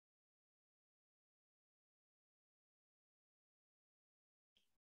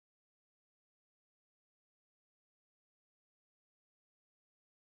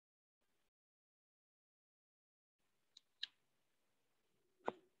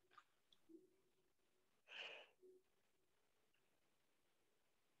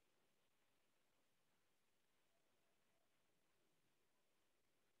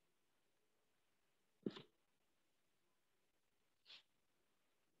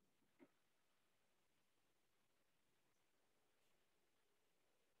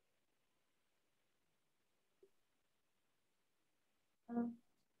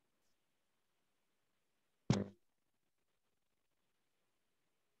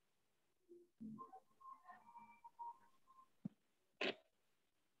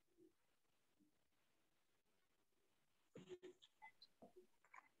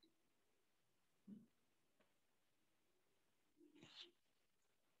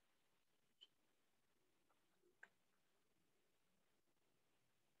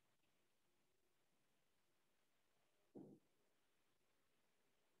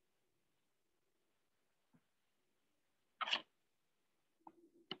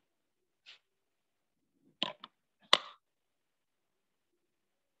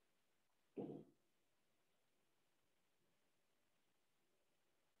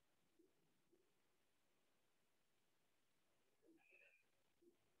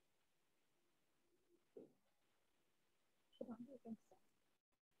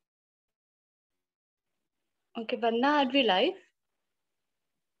Okay, Vanna, are we live?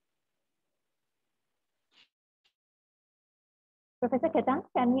 Professor 𝐶𝐻𝐻𝐿,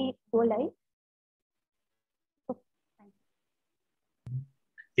 can we go live? Oh,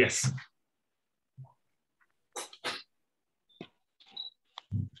 yes.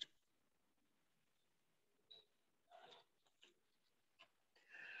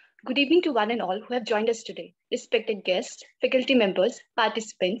 Good evening to one and all who have joined us today, respected guests, faculty members,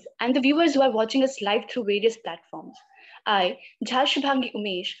 participants, and the viewers who are watching us live through various platforms. I, 𝐒𝐮𝐩𝐫𝐭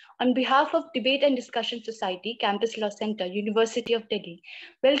𝐂𝐨𝐬𝐢, on behalf of Debate and Discussion Society, Campus Law Center, University of Delhi,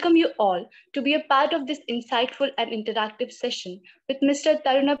 welcome you all to be a part of this insightful and interactive session with Mr.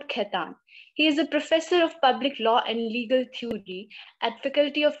 Tarunabh Khaitan. He is a professor of public law and legal theory at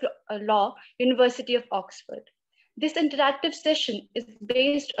Faculty of Law, University of Oxford. This interactive session is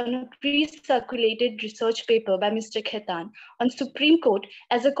based on a pre-circulated research paper by Mr. Khaitan on Supreme Court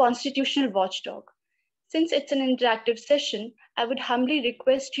as a constitutional watchdog. Since it's an interactive session, I would humbly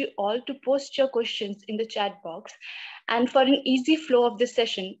request you all to post your questions in the chat box. And for an easy flow of this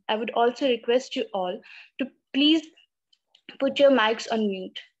session, I would also request you all to please put your mics on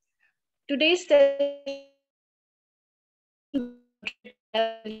mute. Today's session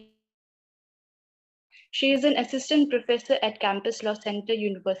she is an assistant professor at Campus Law Center,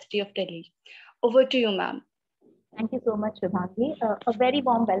 University of Delhi. Over to you, ma'am. Thank you so much, Shubhangi. A very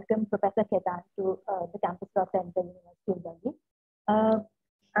warm welcome, Professor Khaitan, to the Campus Law Center, University of Delhi.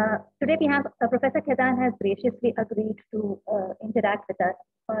 Today we have Professor Khaitan has graciously agreed to interact with us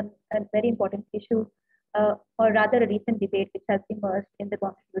on a very important issue, or rather a recent debate which has emerged in the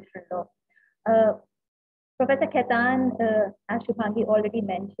constitutional law. Professor Khaitan, as Shubhangi already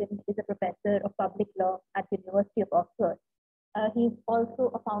mentioned, is a professor of public law at the University of Oxford. He's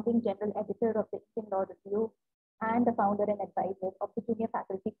also a founding general editor of the Indian Law Review and the founder and advisor of the Junior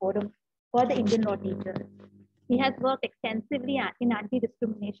Faculty Forum for the Indian Law Teachers. He has worked extensively in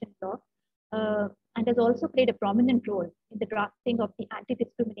anti-discrimination law and has also played a prominent role in the drafting of the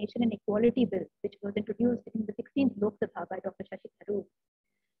Anti-Discrimination and Equality Bill, which was introduced in the 16th Lok Sabha by Dr. Shashi Tharoor.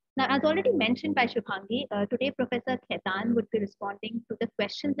 Now, as already mentioned by Shubhangi, today Professor Khaitan would be responding to the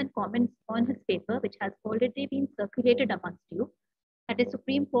questions and comments on his paper, which has already been circulated amongst you at the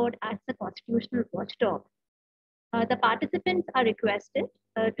Supreme Court as the constitutional watchdog. The participants are requested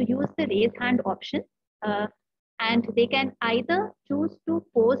to use the raise hand option, and they can either choose to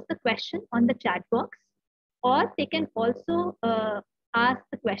pose the question on the chat box, or they can also ask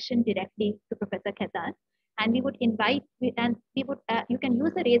the question directly to Professor Khaitan. And we would invite, you can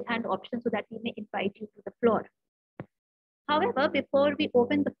use the raise hand option so that we may invite you to the floor. However, before we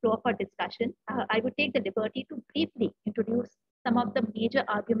open the floor for discussion, I would take the liberty to briefly introduce some of the major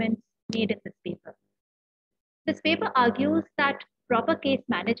arguments made in this paper. This paper argues that proper case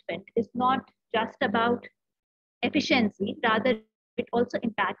management is not just about efficiency, rather it also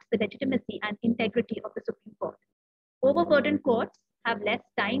impacts the legitimacy and integrity of the Supreme Court. Overburdened courts have less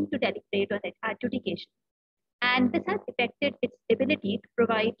time to deliberate on adjudication. And this has affected its ability to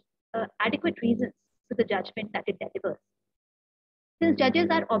provide adequate reasons to the judgment that it delivers. Since judges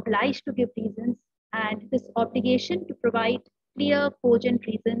are obliged to give reasons, and this obligation to provide clear, cogent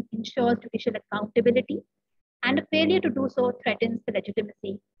reasons ensures judicial accountability, and a failure to do so threatens the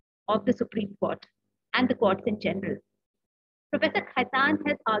legitimacy of the Supreme Court and the courts in general. Professor Khaitan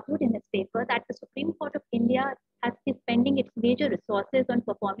has argued in his paper that the Supreme Court of India is spending its major resources on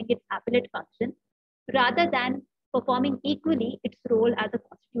performing its appellate function, rather than performing equally its role as a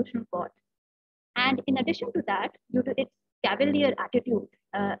constitutional court. And in addition to that, due to its cavalier attitude,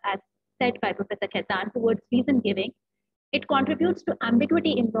 as said by Professor Khaitan, towards reason giving, it contributes to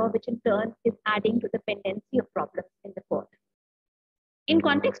ambiguity in law, which in turn is adding to the pendency of problems in the court. In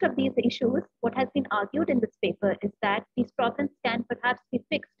context of these issues, what has been argued in this paper is that these problems can perhaps be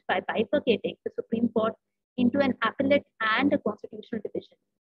fixed by bifurcating the Supreme Court into an appellate and a constitutional division,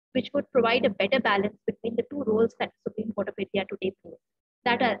 which would provide a better balance between the two roles that the Supreme Court of India today plays,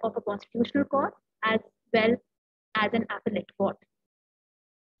 that are of a constitutional court as well as an appellate court.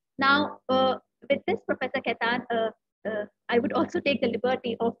 Now, with this, Professor Khetan, I would also take the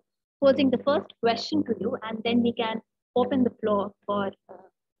liberty of posing the first question to you, and then we can open the floor for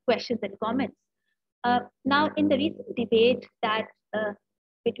questions and comments. Now, in the recent debate that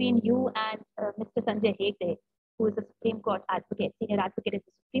between you and Mr. Sanjay Hegde, who is a Supreme Court advocate, senior advocate in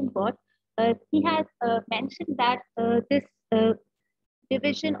the Supreme Court, he has mentioned that this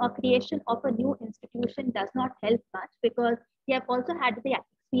division or creation of a new institution does not help much, because we have also had the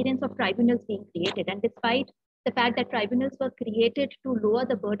experience of tribunals being created. And despite the fact that tribunals were created to lower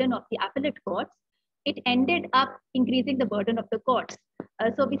the burden of the appellate courts, it ended up increasing the burden of the courts.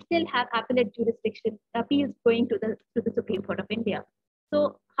 So we still have appellate jurisdiction appeals going to the Supreme Court of India.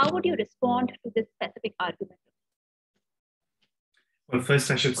 So how would you respond to this specific argument? Well,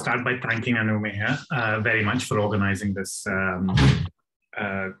 first I should start by thanking 𝐒𝐮𝐩𝐫𝐿 very much for organizing this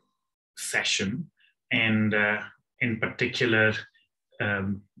session, and in particular,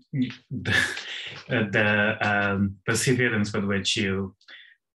 the perseverance with which you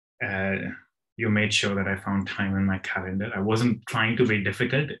made sure that I found time in my calendar. I wasn't trying to be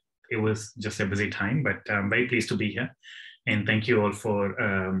difficult. It was just a busy time, but I'm very pleased to be here. And thank you all for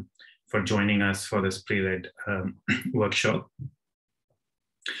joining us for this pre-read workshop.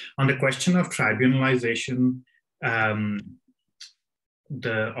 On the question of tribunalization, the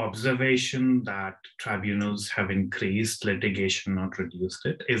observation that tribunals have increased litigation, not reduced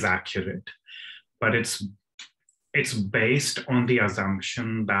it, is accurate, but it's based on the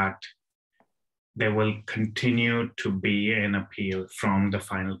assumption that there will continue to be an appeal from the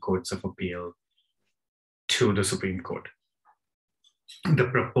final courts of appeal to the Supreme Court. The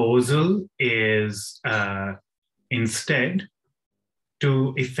proposal is instead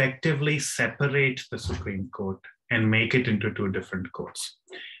to effectively separate the Supreme Court and make it into two different courts.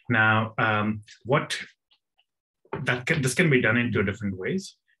 Now, this can be done in two different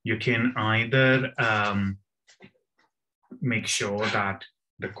ways. You can either make sure that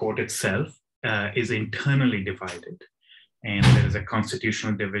the court itself is internally divided, and there is a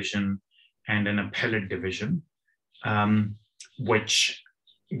constitutional division and an appellate division, which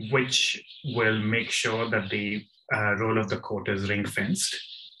will make sure that the role of the court is ring-fenced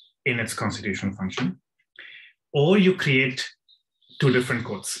in its constitutional function. Or you create two different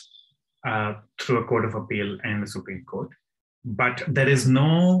courts through a court of appeal and the Supreme Court, but there is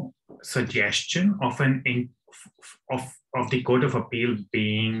no suggestion of the court of appeal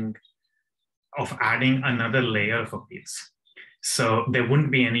adding another layer of appeals. So there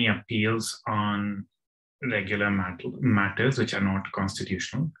wouldn't be any appeals on regular matters which are not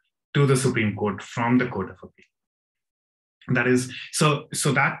constitutional to the Supreme Court from the court of appeal. That is, so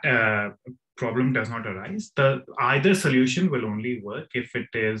that problem does not arise. Either solution will only work if it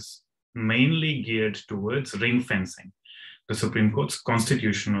is mainly geared towards ring fencing the Supreme Court's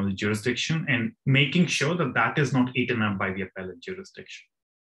constitutional jurisdiction and making sure that that is not eaten up by the appellate jurisdiction.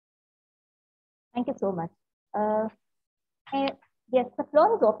 Thank you so much. Yes, the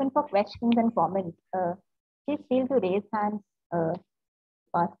floor is open for questions and comments. Please feel to raise hands,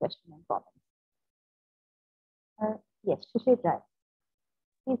 ask questions and comments. Yes, 𝐶𝐶,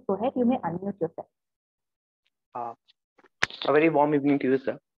 please go ahead. You may unmute yourself. A very warm evening to you,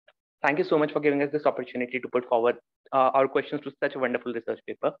 sir. Thank you so much for giving us this opportunity to put forward our questions to such a wonderful research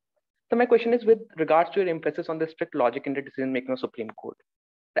paper. So my question is with regards to your emphasis on the strict logic in the decision-making of Supreme Court.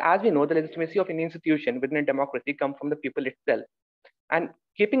 As we know, the legitimacy of any institution within a democracy comes from the people itself. And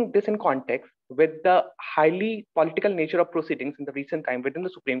keeping this in context with the highly political nature of proceedings in the recent time within the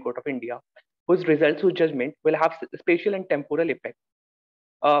Supreme Court of India, whose results, whose judgment will have spatial and temporal effect,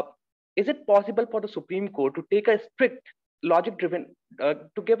 is it possible for the Supreme Court to take a strict logic-driven,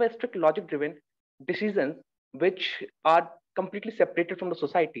 to give a strict logic-driven decisions which are completely separated from the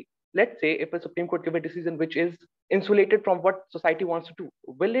society? Let's say if a Supreme Court give a decision which is insulated from what society wants to do,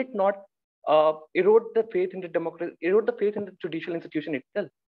 will it not erode the faith in the democracy, erode the faith in the judicial institution itself?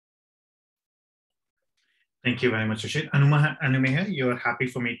 Thank you very much, Rashid. 𝐒𝐮𝐻𝐫𝐿, you are happy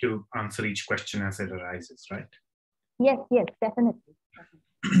for me to answer each question as it arises, right? Yes, yes, definitely.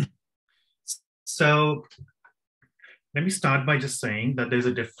 So let me start by just saying that there's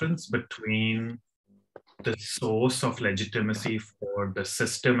a difference between the source of legitimacy for the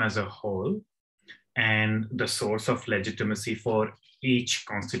system as a whole and the source of legitimacy for each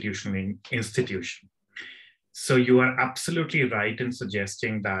constitutional institution. So you are absolutely right in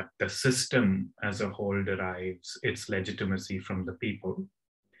suggesting that the system as a whole derives its legitimacy from the people.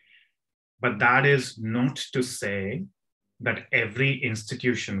 But that is not to say that every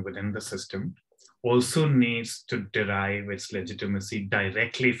institution within the system also needs to derive its legitimacy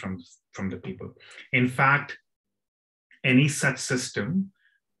directly from the people. In fact, any such system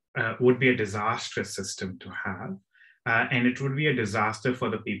would be a disastrous system to have. And it would be a disaster for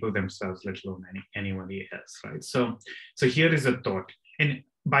the people themselves, let alone anybody else, right? So here is a thought. And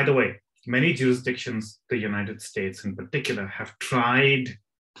by the way, many jurisdictions, the United States in particular, have tried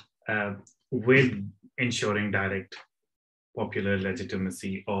with ensuring direct popular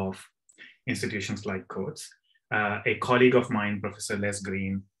legitimacy of institutions like courts. A colleague of mine, Professor Les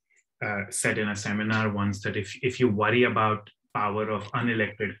Green, said in a seminar once that if you worry about power of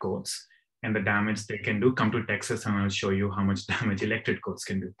unelected courts and the damage they can do, come to Texas and I'll show you how much damage elected courts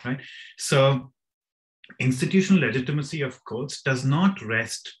can do, right? So institutional legitimacy of courts does not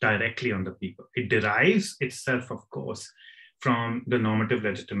rest directly on the people. It derives itself, of course, from the normative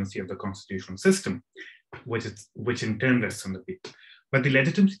legitimacy of the constitutional system, which in turn rests on the people. But the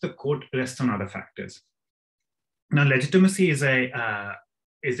legitimacy of the court rests on other factors. Now, legitimacy is a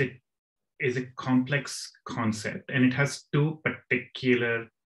complex concept, and it has two particular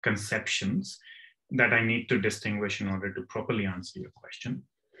conceptions that I need to distinguish in order to properly answer your question.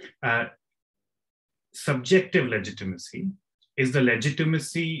 Subjective legitimacy is the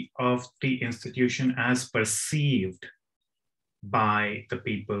legitimacy of the institution as perceived by the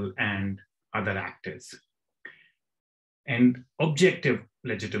people and other actors. And objective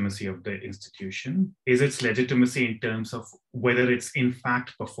legitimacy of the institution is its legitimacy in terms of whether it's in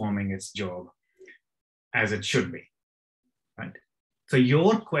fact performing its job as it should be, right? So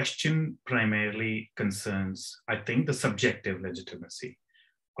your question primarily concerns, I think, the subjective legitimacy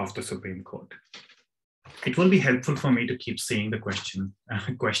of the Supreme Court. It will be helpful for me to keep seeing the question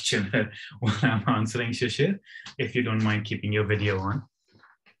while I'm answering, Shishir, if you don't mind keeping your video on.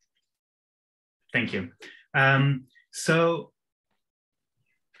 Thank you. So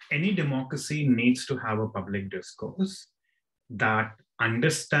any democracy needs to have a public discourse that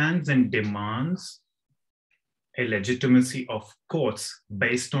understands and demands a legitimacy of courts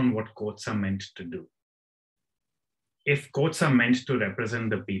based on what courts are meant to do. If courts are meant to represent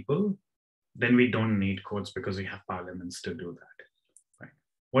the people, then we don't need courts because we have parliaments to do that.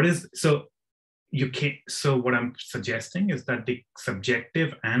 Right? So what I'm suggesting is that the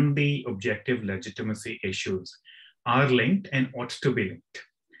subjective and the objective legitimacy issues are linked and ought to be linked.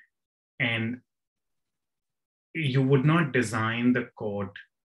 And you would not design the court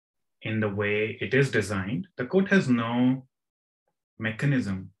in the way it is designed. The court has no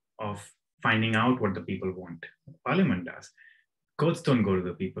mechanism of finding out what the people want. Parliament does. Courts don't go to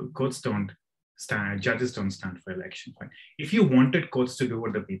the people. Courts don't stand, judges don't stand for election. Right? If you wanted courts to do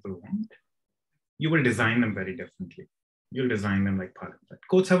what the people want, you will design them very differently. You'll design them like parliament.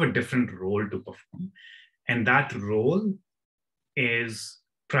 Courts have a different role to perform. And that role is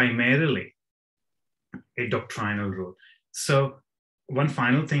primarily a doctrinal role. So one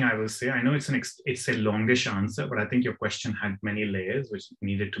final thing I will say, I know it's a longish answer, but I think your question had many layers which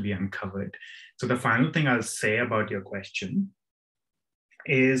needed to be uncovered. So the final thing I'll say about your question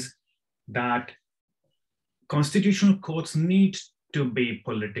is that constitutional courts need to be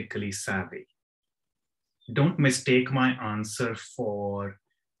politically savvy. Don't mistake my answer for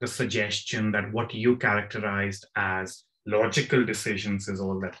the suggestion that what you characterized as logical decisions is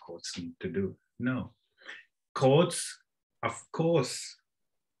all that courts need to do. No. Courts, of course,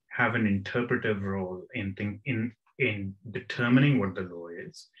 have an interpretive role in determining what the law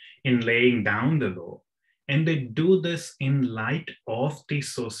is, in laying down the law, and they do this in light of the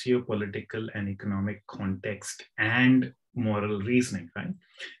socio-political and economic context and moral reasoning, right?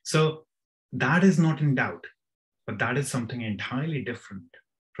 So that is not in doubt, but that is something entirely different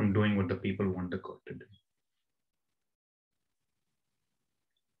from doing what the people want the court to do.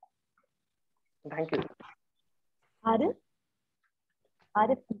 Thank you. Arif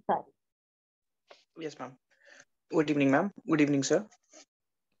Ansari. Yes, ma'am. Good evening, ma'am. Good evening, sir.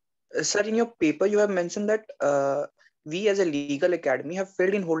 Sir, in your paper, you have mentioned that we as a legal academy have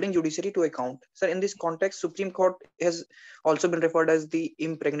failed in holding judiciary to account. Sir, in this context, Supreme Court has also been referred as the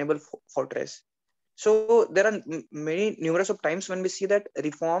impregnable fortress. So there are numerous of times when we see that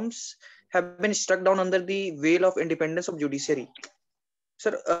reforms have been struck down under the veil of independence of judiciary.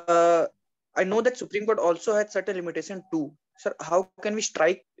 Sir, I know that Supreme Court also had certain limitation too. Sir, how can we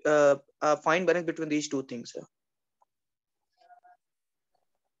strike a fine balance between these two things, sir?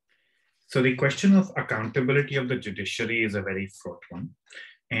 So the question of accountability of the judiciary is a very fraught one.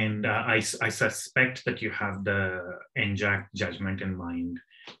 And I suspect that you have the 𝐒𝐮𝐩𝐫𝐞 judgment in mind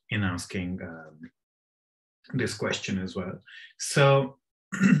in asking this question as well. So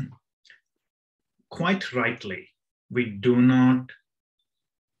quite rightly, we do not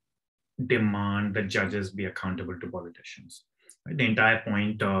demand that judges be accountable to politicians. Right? The entire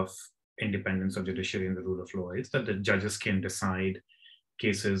point of independence of judiciary and the rule of law is that the judges can decide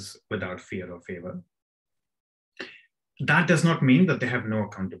cases without fear or favor. That does not mean that they have no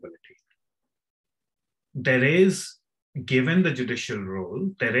accountability. There is, given the judicial role,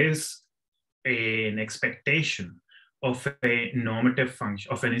 there is an expectation of a normative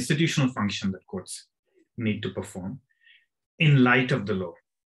function, of an institutional function that courts need to perform in light of the law,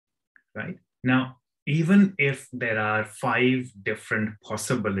 right? Now, even if there are 5 different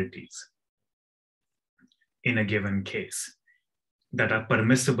possibilities in a given case that are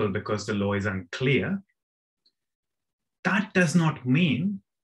permissible because the law is unclear, that does not mean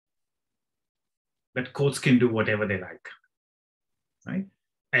that courts can do whatever they like, right?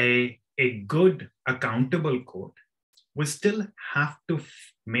 A good, accountable court will still have to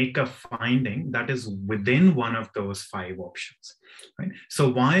make a finding that is within one of those 5 options, right? So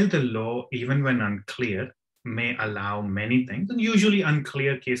while the law, even when unclear, may allow many things, and usually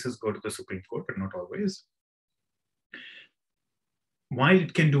unclear cases go to the Supreme Court, but not always. While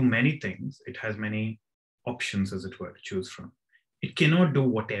it can do many things, it has many options, as it were, to choose from. It cannot do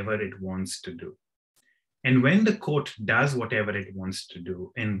whatever it wants to do. And when the court does whatever it wants to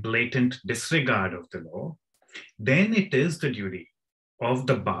do in blatant disregard of the law, then it is the duty of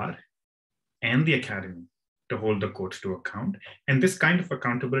the bar and the academy to hold the court to account. And this kind of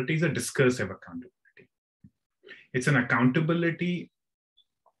accountability is a discursive accountability. It's an accountability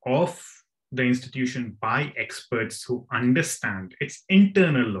of the institution by experts who understand its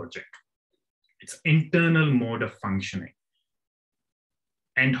internal logic, its internal mode of functioning,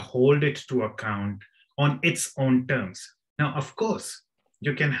 and hold it to account on its own terms. Now, of course,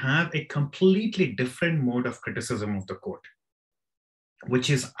 you can have a completely different mode of criticism of the court, which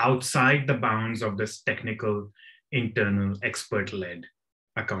is outside the bounds of this technical, internal, expert-led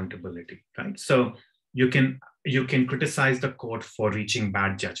accountability, right? So you can criticize the court for reaching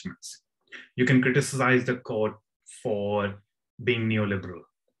bad judgments. You can criticize the court for being neoliberal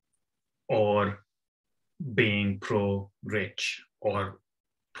or being pro-rich or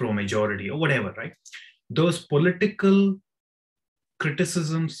pro-majority or whatever, right? Those political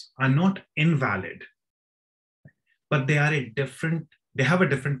criticisms are not invalid, but they have a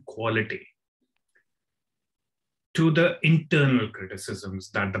different quality to the internal criticisms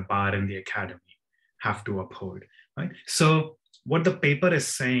that the bar and the academy have to uphold, right? So what the paper is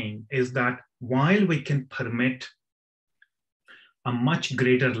saying is that while we can permit a much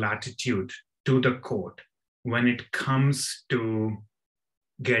greater latitude to the court when it comes to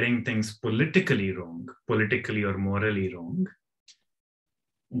getting things politically wrong, politically or morally wrong,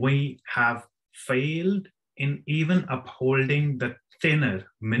 we have failed in even upholding the thinner,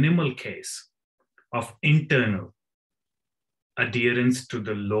 minimal case of internal adherence to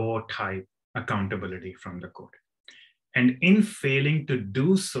the law type accountability from the court. And in failing to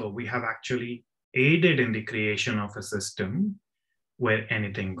do so, we have actually aided in the creation of a system where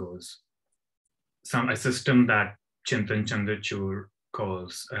anything goes. A system that Chintan Chandrachud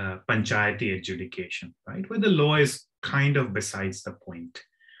calls panchayati adjudication, right? Where the law is kind of besides the point.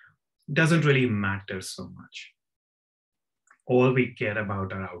 It doesn't really matter so much. All we care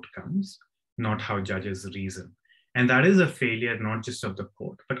about are outcomes, not how judges reason. And that is a failure not just of the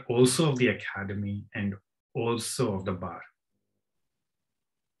court, but also of the academy and also of the bar.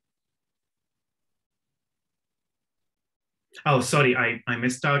 Oh, sorry, I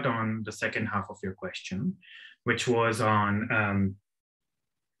missed out on the second half of your question, which was on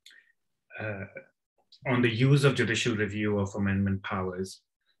the use of judicial review of amendment powers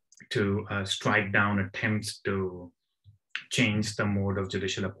to strike down attempts to change the mode of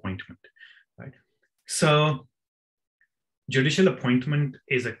judicial appointment, right? So judicial appointment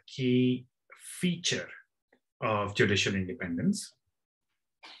is a key feature of judicial independence.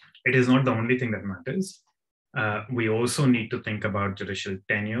 It is not the only thing that matters. We also need to think about judicial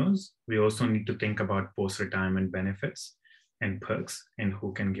tenures. We also need to think about post-retirement benefits and perks and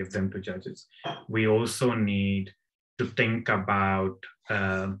who can give them to judges. We also need to think about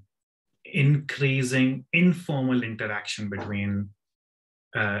increasing informal interaction between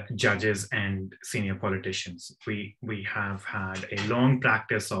judges and senior politicians. We have had a long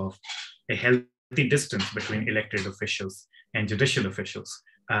practice of a healthy distance between elected officials and judicial officials,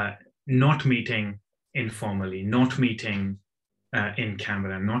 not meeting informally, not meeting in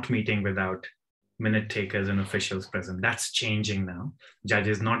camera, not meeting without minute takers and officials present. That's changing now.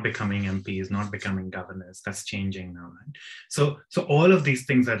 Judges not becoming MPs, not becoming governors. That's changing now, right? So all of these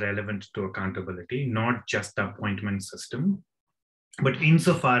things are relevant to accountability, not just the appointment system. But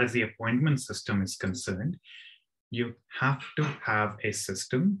insofar as the appointment system is concerned, you have to have a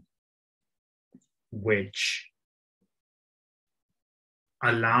system which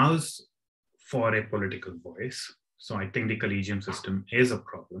allows for a political voice. So I think the collegium system is a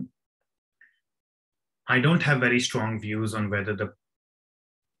problem. I don't have very strong views on whether the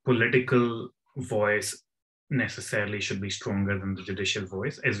political voice necessarily should be stronger than the judicial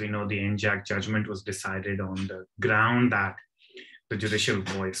voice. As we know, the NJAC judgment was decided on the ground that the judicial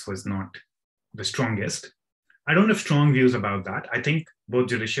voice was not the strongest. I don't have strong views about that. I think both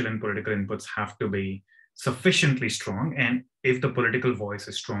judicial and political inputs have to be sufficiently strong. And if the political voice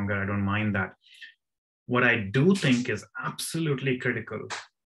is stronger, I don't mind that. What I do think is absolutely critical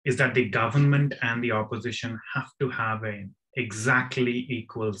is that the government and the opposition have to have an exactly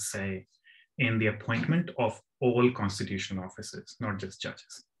equal say in the appointment of all constitutional officers, not just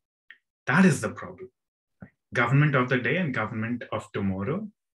judges. That is the problem. Government of the day and government of tomorrow,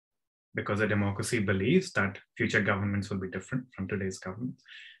 because a democracy believes that future governments will be different from today's governments.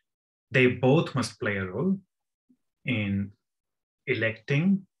 They both must play a role in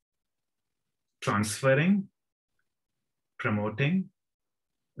electing, transferring, promoting,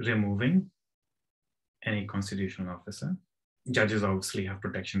 removing any constitutional officer. Judges obviously have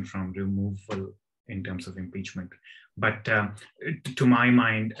protection from removal in terms of impeachment. But to my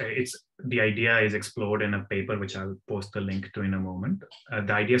mind, the idea is explored in a paper, which I'll post the link to in a moment.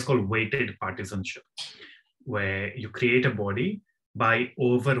 The idea is called weighted partisanship, where you create a body by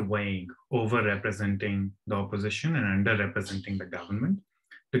overweighing, overrepresenting the opposition and underrepresenting the government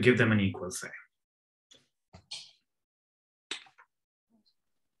to give them an equal say.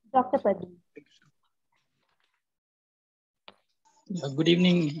 Dr. Pradeep. Good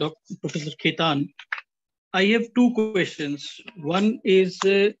evening, Professor Khetan. I have two questions. One is,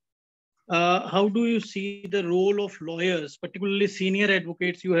 how do you see the role of lawyers, particularly senior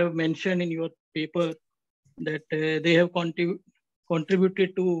advocates? You have mentioned in your paper that they have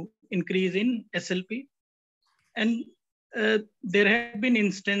contributed to increase in SLP. And there have been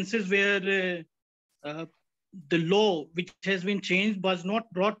instances where the law which has been changed was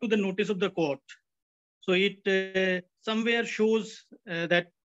not brought to the notice of the court. So it somewhere shows that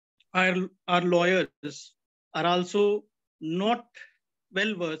our lawyers are also not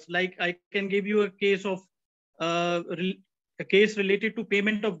well versed. Like I can give you a case of a case related to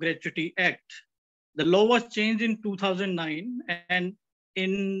Payment of Gratuity Act. The law was changed in 2009, and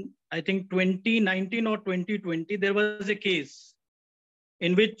in I think 2019 or 2020 there was a case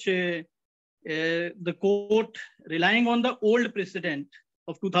in which the court, relying on the old precedent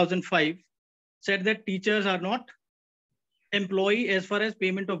of 2005, said that teachers are not employee as far as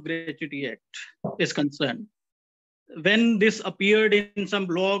Payment of Gratuity Act is concerned. When this appeared in some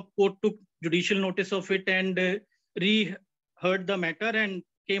blog, court took judicial notice of it and re-heard the matter and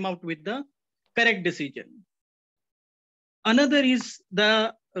came out with the correct decision. Another is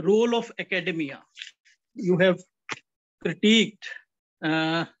the role of academia. You have critiqued,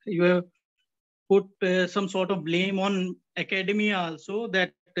 you have put some sort of blame on academia also,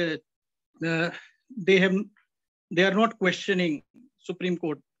 that they are not questioning Supreme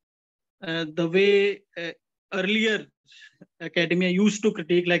Court the way earlier academia used to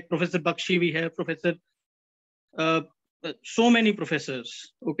critique, like Professor Bakshi, we have Professor, so many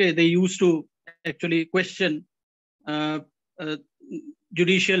professors, okay, they used to actually question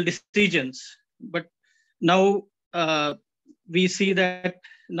judicial decisions. But now we see that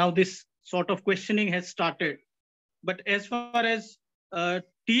now this sort of questioning has started. But as far as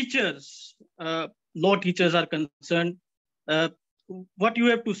teachers, law teachers are concerned, what you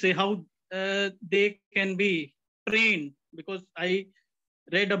have to say, how they can be trained? Because I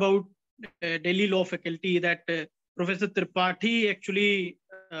read about Delhi law faculty that Professor Tripathi actually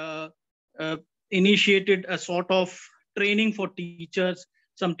initiated a sort of training for teachers.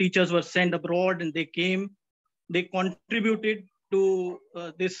 Some teachers were sent abroad and they came, they contributed to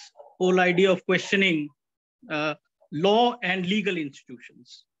this whole idea of questioning law and legal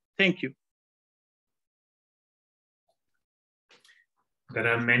institutions. Thank you. There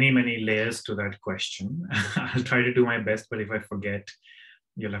are many, many layers to that question. I'll try to do my best, but if I forget,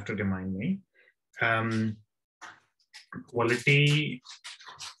 you'll have to remind me. Quality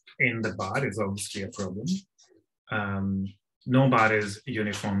in the bar is obviously a problem. No bar is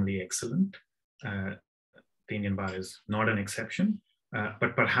uniformly excellent. The Indian bar is not an exception,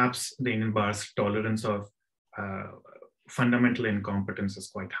 but perhaps the Indian bar's tolerance of fundamental incompetence is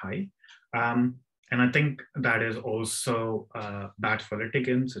quite high. And I think that is also bad for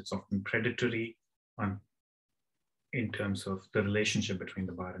litigants. It's often predatory in terms of the relationship between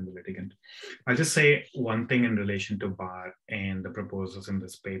the bar and the litigant. I'll just say one thing in relation to bar and the proposals in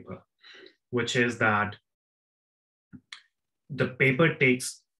this paper, which is that the paper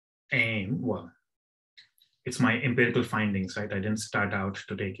takes aim, well, it's my empirical findings, right? I didn't start out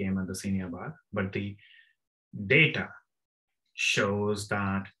to take aim at the senior bar, but the data shows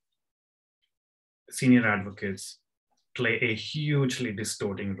that senior advocates play a hugely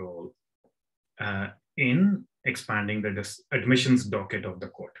distorting role in expanding the admissions docket of the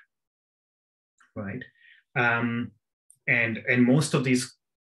court, right? And most of these,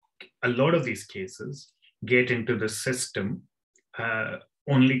 a lot of these cases get into the system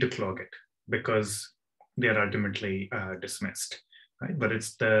only to clog it because they're ultimately dismissed, right? But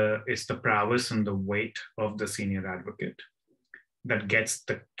it's the prowess and the weight of the senior advocate that gets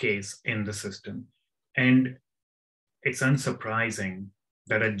the case in the system. And it's unsurprising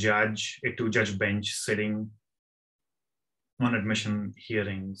that a two-judge bench sitting on admission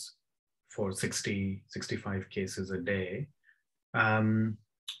hearings for 60, 65 cases a day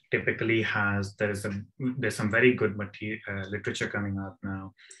typically there's some very good literature coming out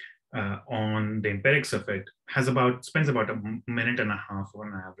now on the empirics of it, spends about a minute and a half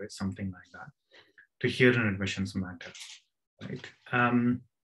on average, something like that, to hear an admissions matter, right?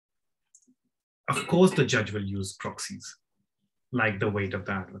 Of course, the judge will use proxies like the weight of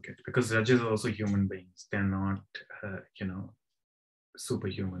the advocate, because judges are also human beings. They're not,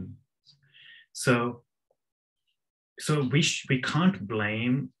 superhuman. So we can't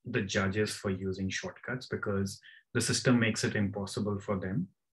blame the judges for using shortcuts because the system makes it impossible for them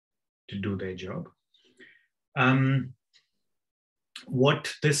to do their job.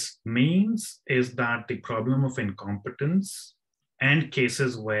 What this means is that the problem of incompetence and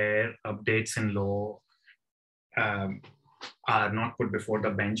cases where updates in law are not put before the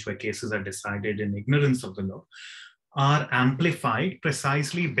bench, where cases are decided in ignorance of the law, are amplified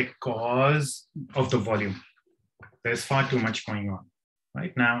precisely because of the volume. There's far too much going on.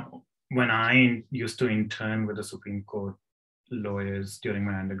 Right now, when I used to intern with the Supreme Court lawyers during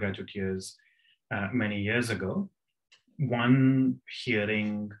my undergraduate years many years ago, one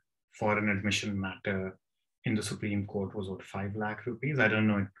hearing for an admission matter in the Supreme Court was what, 5 lakh rupees? I don't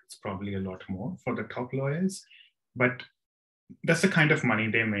know, it's probably a lot more for the top lawyers, but that's the kind of money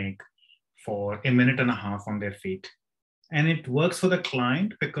they make for a minute and a half on their feet. And it works for the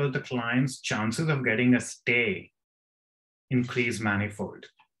client because the client's chances of getting a stay increase manifold.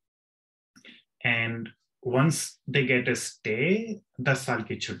 And once they get a stay, that's saal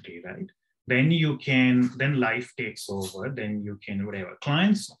ki chutti, right? Then life takes over, then you can whatever.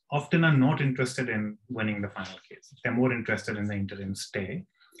 Clients often are not interested in winning the final case. They're more interested in the interim stay.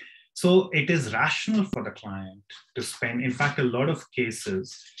 So it is rational for the client to spend, in fact, a lot of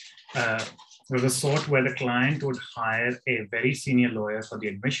cases were the sort where the client would hire a very senior lawyer for the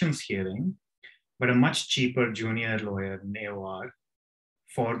admissions hearing, but a much cheaper junior lawyer in AOR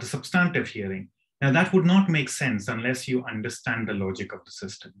for the substantive hearing. Now that would not make sense unless you understand the logic of the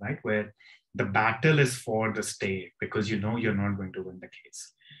system, right? Where the battle is for the stay because you know you're not going to win the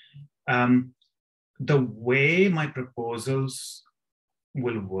case. The way my proposals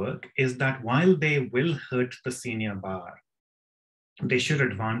will work is that while they will hurt the senior bar, they should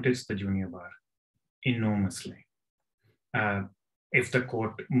advantage the junior bar enormously. If the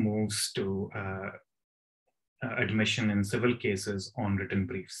court moves to admission in civil cases on written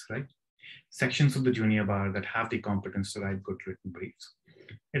briefs, right? Sections of the junior bar that have the competence to write good written briefs.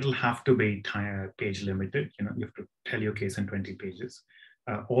 It'll have to be page limited. You have to tell your case in 20 pages.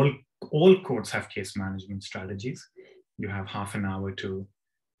 All courts have case management strategies. You have half an hour to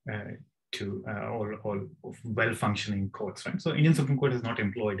all well-functioning courts, right? So Indian Supreme Court has not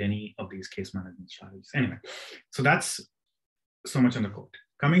employed any of these case management strategies. Anyway, so that's so much on the court.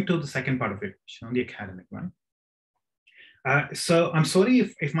 Coming to the second part of your question on the academic, right? So I'm sorry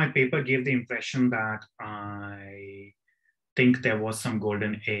if my paper gave the impression that I think there was some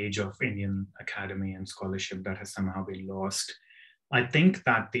golden age of Indian academy and scholarship that has somehow been lost. I think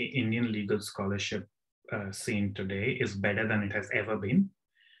that the Indian legal scholarship scene today is better than it has ever been.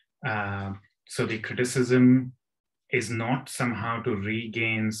 So the criticism is not somehow to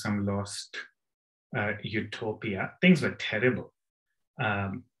regain some lost utopia. Things were terrible,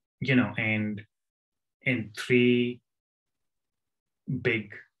 and 3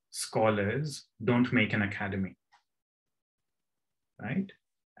 big scholars don't make an academy, right?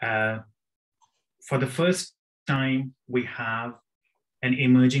 For the first time, we have an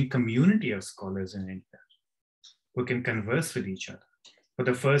emerging community of scholars in India. who can converse with each other. For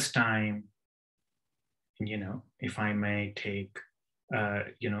the first time, if I may take,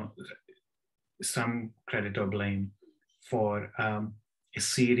 some credit or blame for a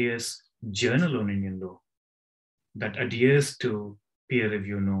serious journal on Indian law that adheres to peer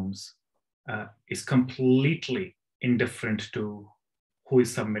review norms, is completely indifferent to who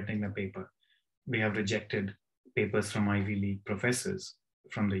is submitting the paper. We have rejected papers from Ivy League professors,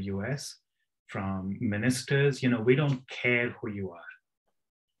 from the US, from ministers. We don't care who you are.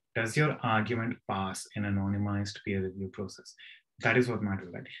 Does your argument pass in an anonymized peer review process? That is what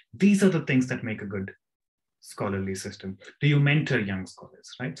matters, right? These are the things that make a good scholarly system. Do you mentor young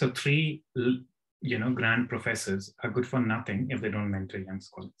scholars, right? So 3, grand professors are good for nothing if they don't mentor young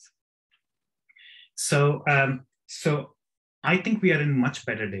scholars. So I think we are in much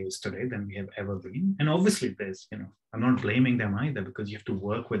better days today than we have ever been. And obviously there's, I'm not blaming them either, because you have to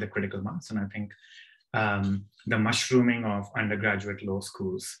work with a critical mass. And I think the mushrooming of undergraduate law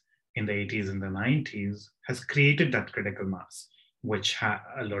schools in the 80s and the 90s has created that critical mass, which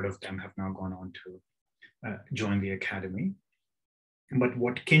a lot of them have now gone on to join the academy. But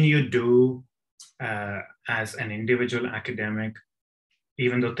what can you do as an individual academic?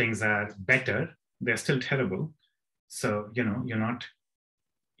 Even though things are better, they're still terrible. So, you're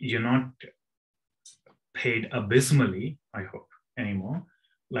not paid abysmally, I hope, anymore,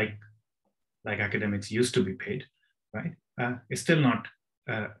 like academics used to be paid, right? It's still not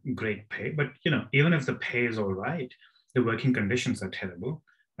great pay, but even if the pay is all right, the working conditions are terrible.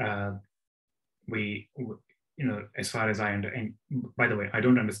 As far as I understand, and by the way, I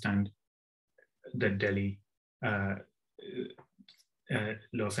don't understand the Delhi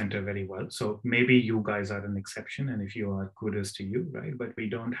Law Center very well. So maybe you guys are an exception, and if you are, kudos to you, right? But we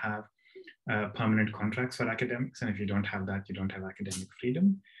don't have permanent contracts for academics, and if you don't have that, you don't have academic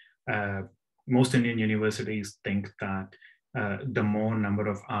freedom. Most Indian universities think that the more number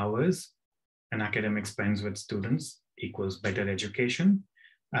of hours an academic spends with students equals better education.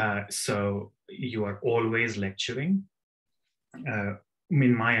 So you are always lecturing.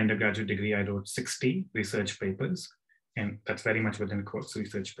 In my undergraduate degree, I wrote 60 research papers, and that's very much within quotes,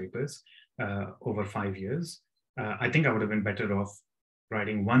 research papers over 5 years. I think I would have been better off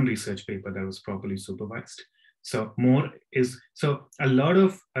writing 1 research paper that was properly supervised. So a lot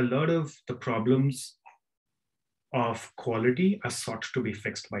of the problems of quality are sought to be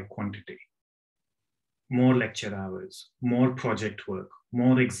fixed by quantity. More lecture hours, more project work,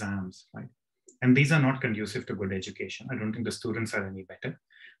 more exams, right? And these are not conducive to good education. I don't think the students are any better.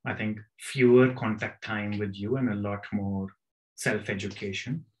 I think fewer contact time with you and a lot more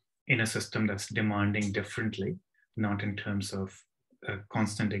self-education in a system that's demanding differently, not in terms of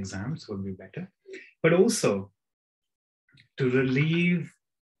constant exams, would be better. But also to relieve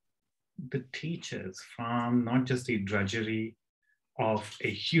the teachers from not just the drudgery of a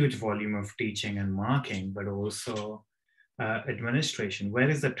huge volume of teaching and marking, but also administration. Where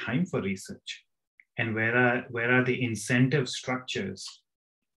is the time for research? And where are the incentive structures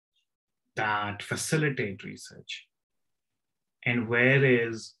that facilitate research? And where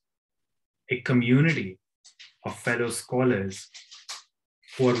is a community of fellow scholars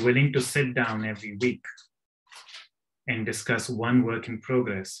who are willing to sit down every week and discuss one work in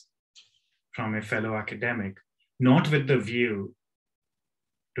progress from a fellow academic, not with the view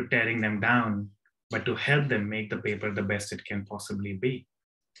to tearing them down, but to help them make the paper the best it can possibly be?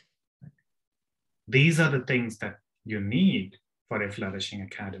 These are the things that you need for a flourishing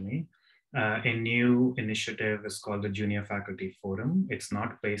academy. A new initiative is called the Junior Faculty Forum. It's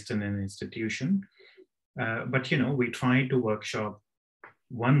not based in an institution, but we try to workshop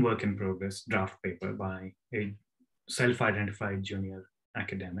one work in progress draft paper by a self-identified junior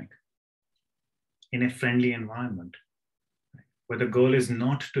academic in a friendly environment, where the goal is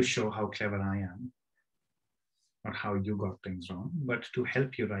not to show how clever I am or how you got things wrong, but to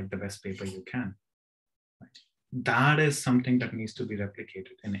help you write the best paper you can. Right? That is something that needs to be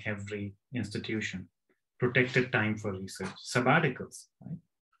replicated in every institution. Protected time for research, sabbaticals, right?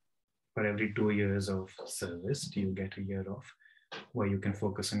 For every 2 years of service, you get a year off where you can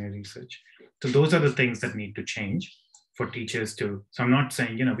focus on your research. So those are the things that need to change for teachers to, so I'm not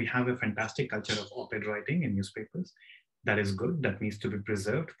saying, we have a fantastic culture of op-ed writing in newspapers. That is good, that needs to be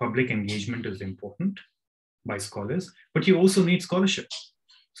preserved. Public engagement is important by scholars, but you also need scholarship.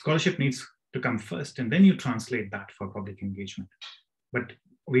 Scholarship needs to come first, and then you translate that for public engagement. But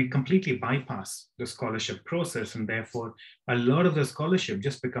we completely bypass the scholarship process, and therefore a lot of the scholarship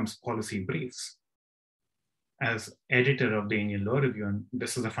just becomes policy briefs. As editor of the Indian Law Review, and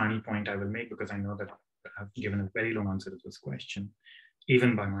this is the final point I will make because I know that I've given a very long answer to this question,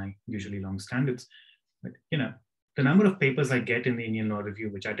 even by my usually long standards. But the number of papers I get in the Indian Law Review,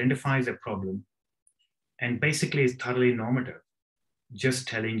 which identifies a problem and basically is thoroughly normative, just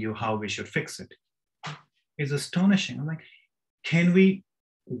telling you how we should fix it, is astonishing. I'm like, can we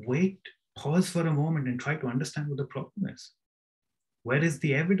wait, pause for a moment and try to understand what the problem is? Where is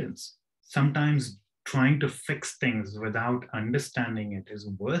the evidence? Sometimes trying to fix things without understanding it is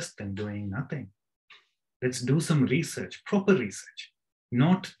worse than doing nothing. Let's do some research, proper research,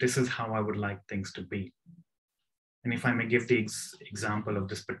 not this is how I would like things to be. And if I may give the example of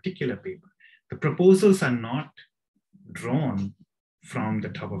this particular paper, the proposals are not drawn from the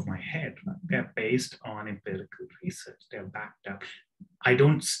top of my head. Right? They're based on empirical research. They're backed up. I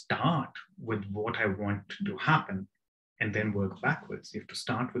don't start with what I want to happen and then work backwards. You have to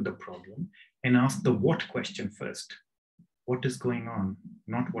start with the problem and ask the what question first. What is going on?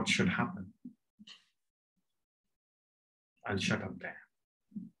 Not what should happen. I'll shut up there.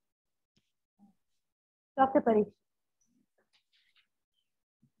 Dr. Parikh.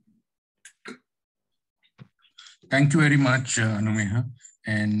 Thank you very much, Anumeha,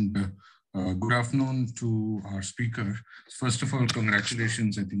 and good afternoon to our speaker. First of all,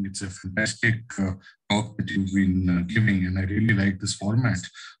 congratulations. I think it's a fantastic talk that you've been giving, and I really like this format.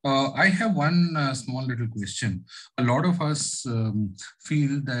 I have one small little question. A lot of us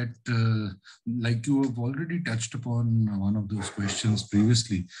feel that, like you have already touched upon one of those questions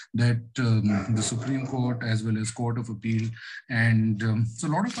previously, that the Supreme Court as well as Court of Appeal, and so a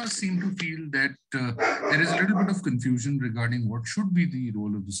lot of us seem to feel that there is a little bit of confusion regarding what should be the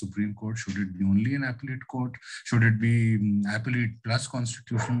role of the Supreme Court. Should it be only an appellate court? Should it be appellate plus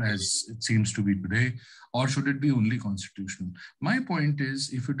constitutional as it seems to be today? Or should it be only constitutional? My point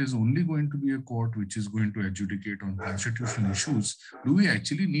is, if it is only going to be a court which is going to adjudicate on constitutional issues, do we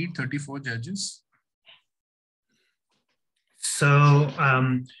actually need 34 judges? So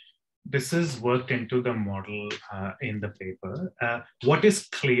this is worked into the model in the paper. What is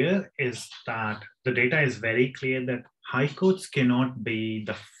clear is that the data is very clear that high courts cannot be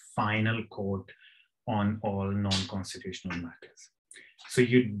the final court on all non-constitutional matters. So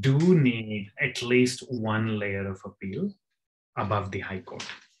you do need at least one layer of appeal above the High Court.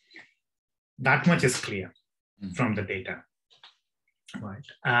 That much is clear from the data, right?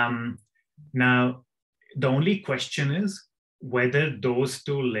 Now, the only question is whether those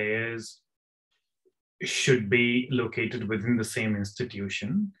two layers should be located within the same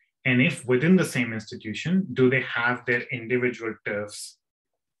institution. And if within the same institution, do they have their individual turfs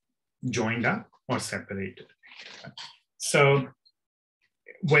joined up or separated? So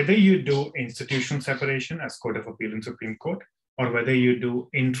whether you do institutional separation as Court of Appeal and Supreme Court, or whether you do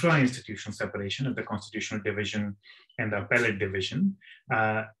intra-institutional separation at the Constitutional Division and the Appellate Division,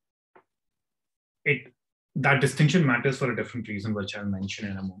 that distinction matters for a different reason, which I'll mention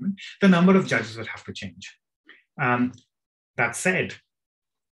in a moment. The number of judges will have to change. That said,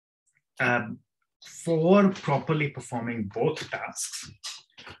 for properly performing both tasks,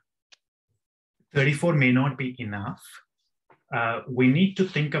 34 may not be enough. We need to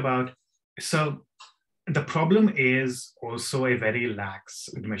think about, so the problem is also a very lax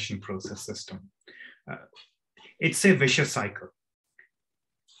admission process system. It's a vicious cycle.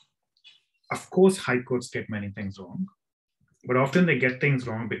 Of course, high courts get many things wrong, but often they get things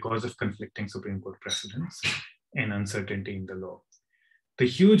wrong because of conflicting Supreme Court precedents and uncertainty in the law. The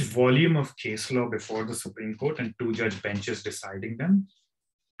huge volume of case law before the Supreme Court and two-judge benches deciding them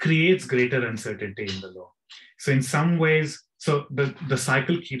creates greater uncertainty in the law. So in some ways, so the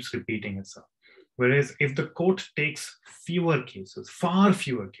cycle keeps repeating itself. Whereas if the court takes fewer cases, far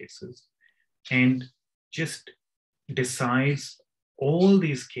fewer cases, and just decides all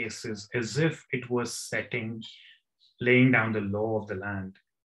these cases as if it was laying down the law of the land,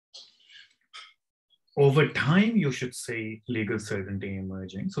 over time, you should see legal certainty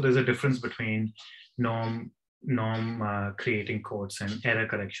emerging. So there's a difference between norm creating courts and error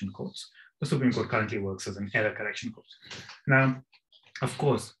correction courts. The Supreme Court currently works as an error correction court. Now, of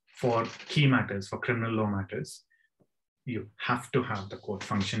course, for key matters, for criminal law matters, you have to have the court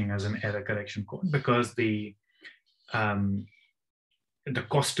functioning as an error correction court because the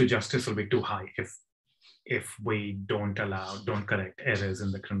cost to justice will be too high if we don't correct errors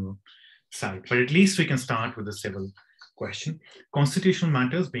in the criminal side. But at least we can start with the civil question. Constitutional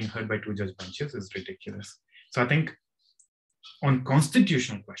matters being heard by two-judge benches is ridiculous. So I think on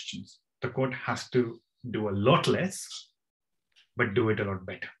constitutional questions, the court has to do a lot less, but do it a lot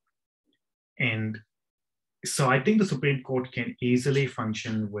better. And so I think the Supreme Court can easily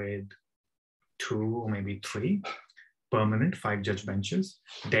function with 2 or maybe 3 permanent 5-judge benches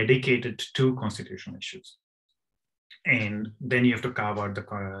dedicated to constitutional issues. And then you have to carve out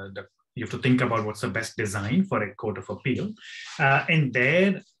the you have to think about what's the best design for a court of appeal. And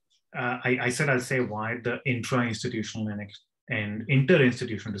there, I said I'll say why the intra-institutional and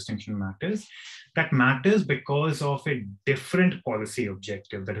inter-institutional distinction matters. That matters because of a different policy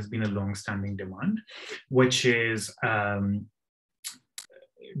objective that has been a long-standing demand, which is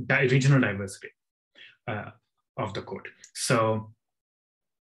regional diversity of the court. So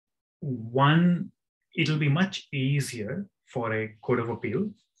one, it'll be much easier for a court of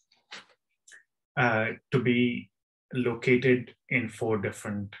appeal to be located in 4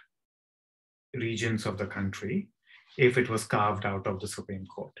 different regions of the country if it was carved out of the Supreme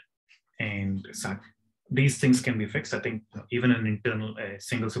Court. And so these things can be fixed. I think even an internal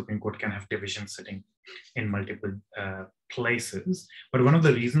single Supreme Court can have divisions sitting in multiple places. But one of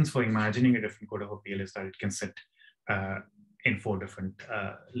the reasons for imagining a different court of appeal is that it can sit in 4 different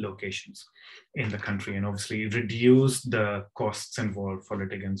locations in the country, and obviously reduce the costs involved for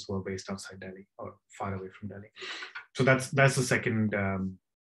litigants who are based outside Delhi or far away from Delhi. So that's the second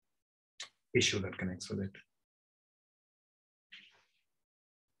issue that connects with it.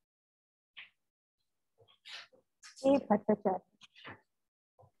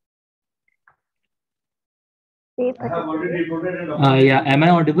 Yeah, am I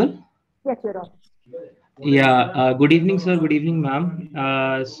audible? Yes, you're on. Yeah, good evening, sir. Good evening, ma'am.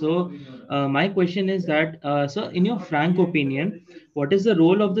 My question is that, sir, in your frank opinion, what is the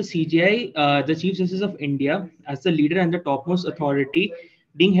role of the CJI, the Chief Justice of India, as the leader and the topmost authority,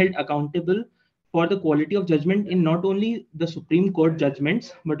 being held accountable for the quality of judgment in not only the Supreme Court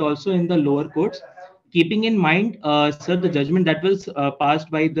judgments, but also in the lower courts, keeping in mind, sir, the judgment that was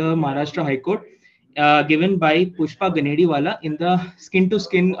passed by the Maharashtra High Court, given by Pushpa Ganediwala in the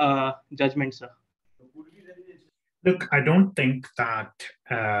skin-to-skin judgment, sir? Look, I don't think that,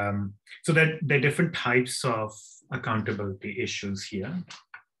 so there are different types of accountability issues here.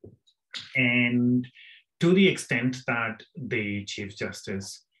 And to the extent that the Chief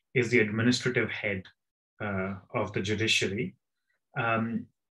Justice is the administrative head of the judiciary,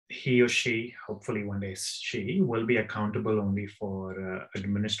 he or she, hopefully one day she, will be accountable only for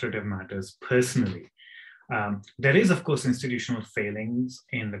administrative matters personally. There is, of course, institutional failings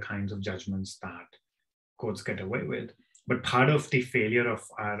in the kinds of judgments that courts get away with. But part of the failure of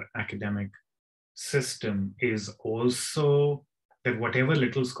our academic system is also that whatever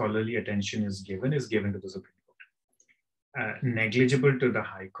little scholarly attention is given to the Supreme Court. Negligible to the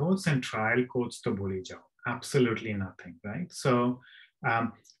high courts and trial courts to boli jao. Absolutely nothing, right? So,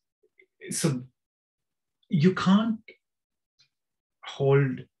 so you can't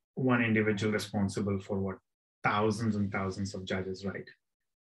hold one individual responsible for what thousands and thousands of judges write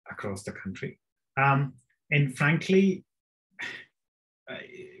across the country. And frankly,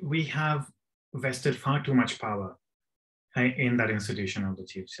 we have vested far too much power in that institution of the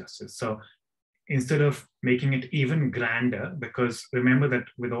Chief Justice. So instead of making it even grander, because remember that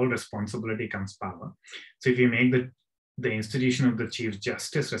with all responsibility comes power. So if you make the institution of the Chief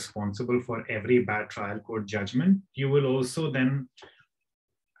Justice responsible for every bad trial court judgment, you will also then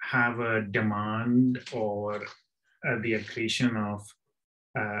have a demand or the accretion of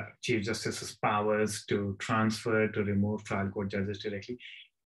Chief Justice's powers to transfer, to remove trial court judges directly.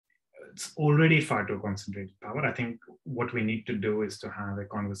 It's already far too concentrated power. I think what we need to do is to have a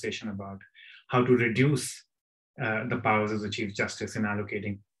conversation about how to reduce the powers of the Chief Justice in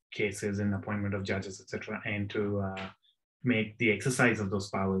allocating cases, in appointment of judges, etc., and to make the exercise of those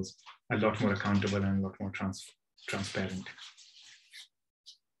powers a lot more accountable and a lot more transparent.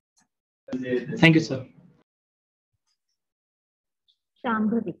 Thank you, sir.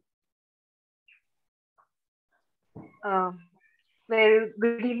 Shambhavi. Well,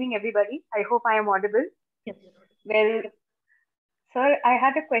 good evening, everybody. I hope I am audible. Yes. Well, sir, I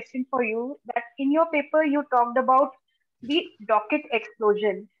had a question for you that in your paper, you talked about the docket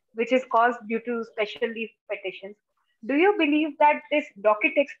explosion, which is caused due to special leave petitions. Do you believe that this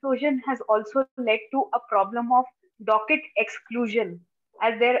docket explosion has also led to a problem of docket exclusion,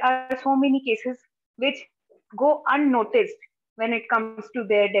 as there are so many cases which go unnoticed when it comes to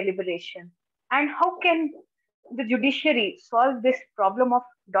their deliberation? And how can the judiciary solve this problem of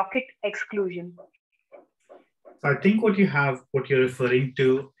docket exclusion? So I think what you're referring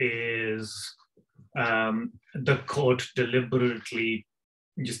to is the court deliberately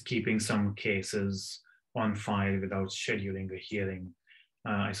just keeping some cases on file without scheduling a hearing.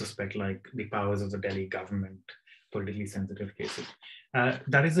 I suspect like the powers of the Delhi government, politically sensitive cases.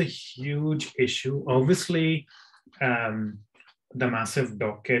 That is a huge issue. Obviously, the massive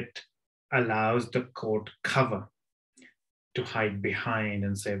docket allows the court cover to hide behind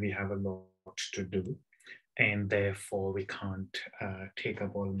and say we have a lot to do. and therefore we can't take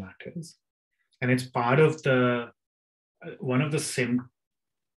up all matters. And it's part of the,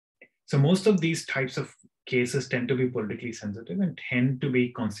 so most of these types of cases tend to be politically sensitive and tend to be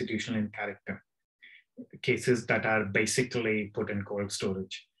constitutional in character. Cases that are basically put in cold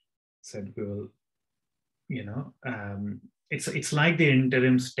storage. Said we will, it's like the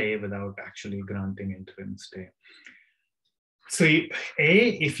interim stay without actually granting interim stay. So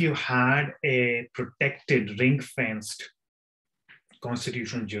if you had a protected, ring-fenced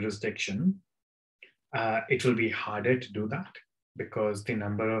constitutional jurisdiction, it will be harder to do that because the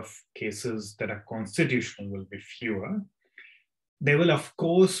number of cases that are constitutional will be fewer. There will of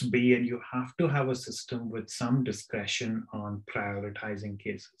course be, and you have to have a system with some discretion on prioritizing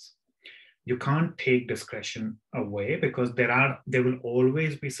cases. You can't take discretion away because there will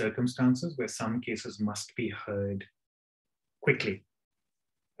always be circumstances where some cases must be heard quickly,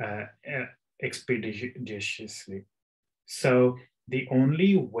 expeditiously. So the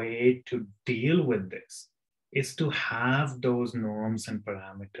only way to deal with this is to have those norms and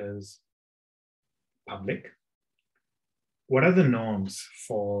parameters public. What are the norms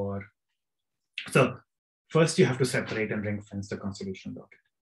for, so first you have to separate and ring fence the constitutional docket.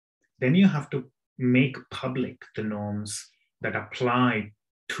 Then you have to make public the norms that apply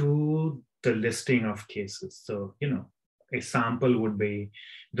to the listing of cases. So, a sample would be,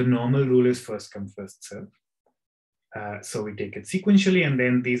 the normal rule is first come, first serve. So we take it sequentially, and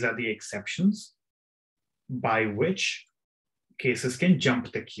then these are the exceptions by which cases can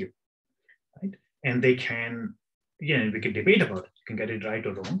jump the queue, right? And they can, we can debate about it. You can get it right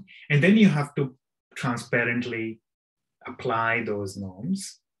or wrong. And then you have to transparently apply those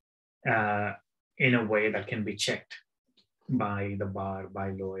norms in a way that can be checked by the bar,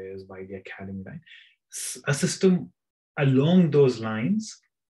 by lawyers, by the academy, right? A system along those lines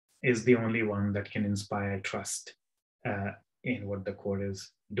is the only one that can inspire trust in what the court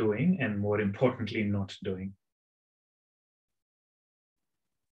is doing, and more importantly, not doing.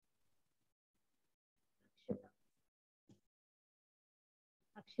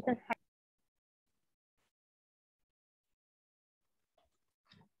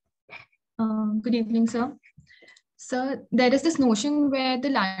 Good evening, sir. Sir, there is this notion where the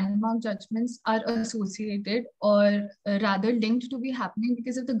landmark judgments are associated or rather linked to be happening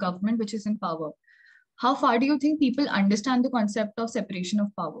because of the government which is in power. How far do you think people understand the concept of separation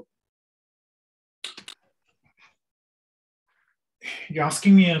of power? You're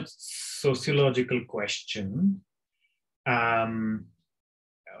asking me a sociological question,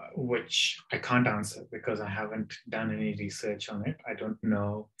 which I can't answer because I haven't done any research on it. I don't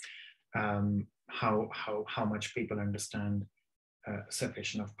know how much people understand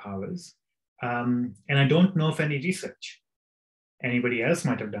separation of powers. And I don't know of any research anybody else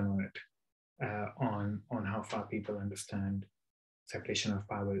might have done on it, on how far people understand separation of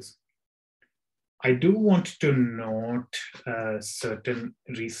powers. I do want to note certain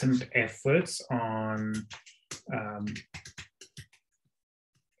recent efforts on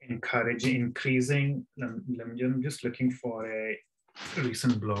increasing, I'm just looking for a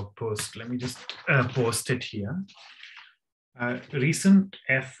recent blog post. Let me just post it here. Recent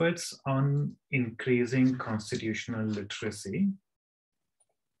efforts on increasing constitutional literacy.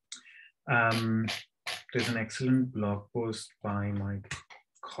 There's an excellent blog post by my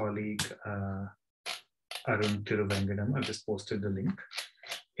colleague Arun Tiruvengadam. I've just posted the link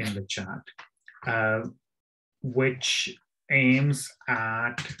in the chat, which aims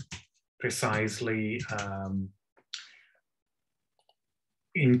at precisely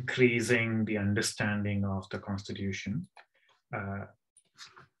increasing the understanding of the Constitution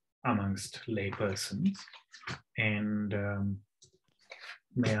amongst laypersons. And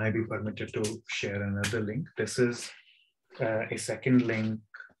may I be permitted to share another link? This is a second link,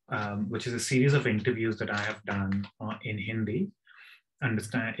 which is a series of interviews that I have done in Hindi,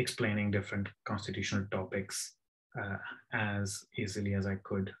 explaining different constitutional topics as easily as I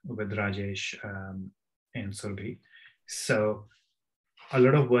could with Rajesh and Surbhi. So a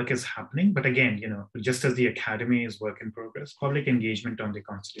lot of work is happening, but again, just as the academy is work in progress, public engagement on the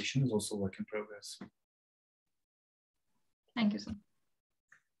Constitution is also work in progress. Thank you, sir.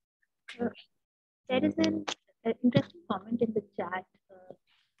 There is an interesting comment in the chat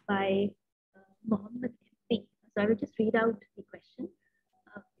by Mohammed MP. So I will just read out the question.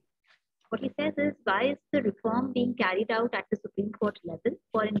 What he says is, why is the reform being carried out at the Supreme Court level?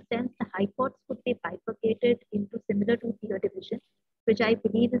 For instance, the High Courts could be bifurcated into similar to tier division, which I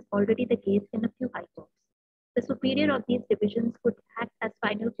believe is already the case in a few High Courts. The superior of these divisions could act as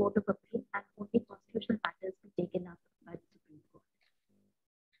final court of appeal and only constitutional matters be taken up by the Supreme Court.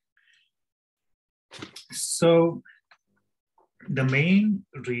 So the main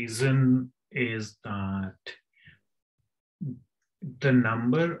reason is that the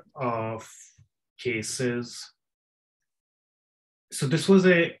number of cases. So this was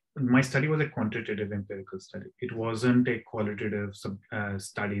my study was a quantitative empirical study. It wasn't a qualitative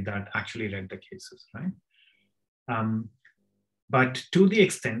study that actually read the cases, right? But to the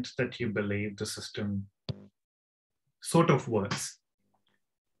extent that you believe the system sort of works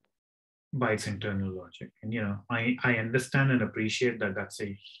by its internal logic, and I understand and appreciate that that's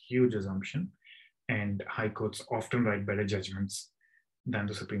a huge assumption, and high courts often write better judgments than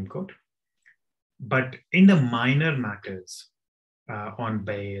the Supreme Court. But in the minor matters, on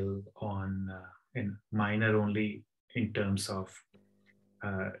bail, in minor only in terms of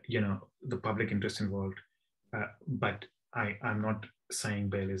the public interest involved, but I'm not saying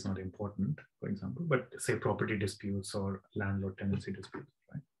bail is not important, for example, but say property disputes or landlord tenancy disputes,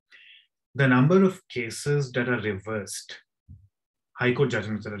 right? The number of cases that are reversed, high court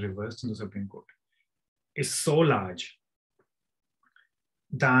judgments that are reversed in the Supreme Court, is so large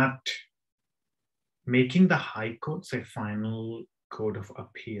that making the high courts a final court of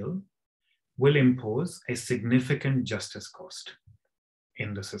appeal will impose a significant justice cost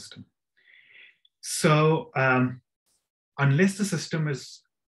in the system. So unless the system is,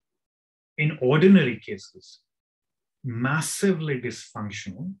 in ordinary cases, massively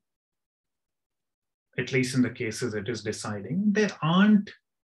dysfunctional, at least in the cases it is deciding, there aren't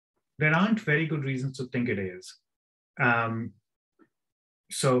very good reasons to think it is.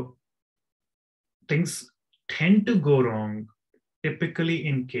 So things tend to go wrong typically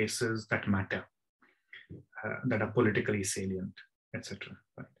in cases that matter, that are politically salient, etc.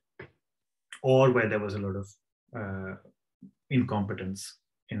 Right? Or where there was a lot of incompetence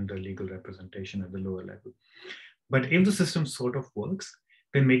in the legal representation at the lower level. But if the system sort of works,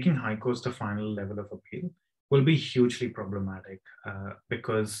 then making high courts the final level of appeal will be hugely problematic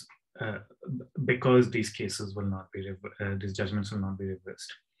because these cases will not be, these judgments will not be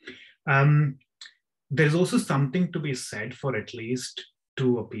reversed. There's also something to be said for at least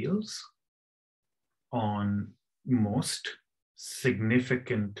 2 appeals on most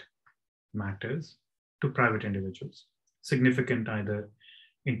significant matters to private individuals, significant either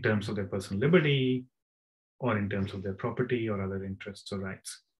in terms of their personal liberty or in terms of their property or other interests or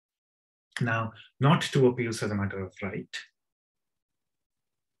rights. Now, not 2 appeals as a matter of right.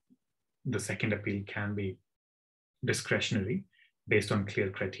 The second appeal can be discretionary based on clear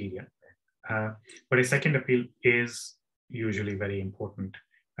criteria. But a second appeal is usually very important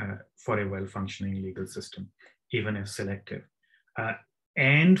for a well-functioning legal system, even if selective.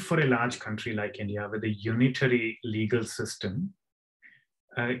 And for a large country like India with a unitary legal system,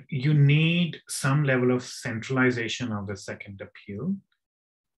 you need some level of centralization of the second appeal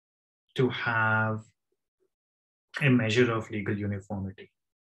to have a measure of legal uniformity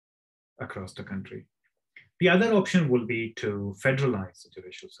across the country. The other option will be to federalize the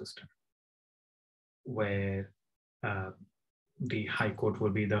judicial system, where the High Court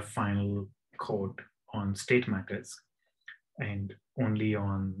will be the final court on state matters, and only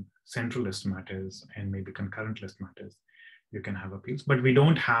on central list matters and maybe concurrent list matters you can have appeals. But we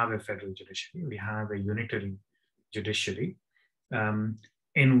don't have a federal judiciary. We have a unitary judiciary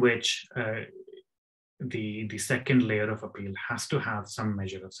in which the second layer of appeal has to have some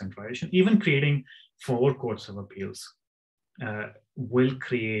measure of centralization. Even creating 4 courts of appeals will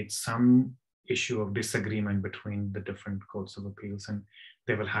create some issue of disagreement between the different courts of appeals, and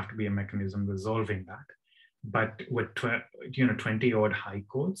there will have to be a mechanism resolving that. But with 20-odd high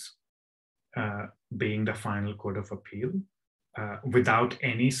courts being the final court of appeal, without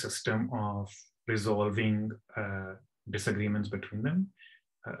any system of resolving disagreements between them,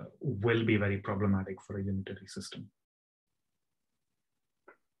 will be very problematic for a unitary system.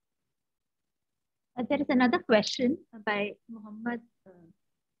 There is another question by Muhammad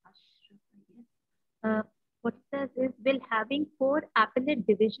Ashraf. What it says is, will having 4 appellate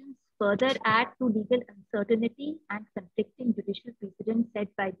divisions further add to legal uncertainty and conflicting judicial precedents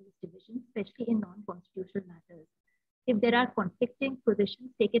set by these divisions, especially in non-constitutional matters? If there are conflicting positions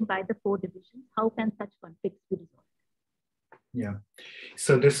taken by the 4 divisions, how can such conflicts be resolved? Yeah,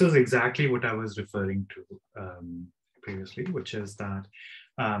 so this is exactly what I was referring to previously, which is that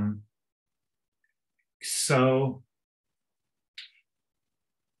so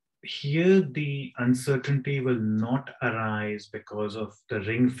here the uncertainty will not arise because of the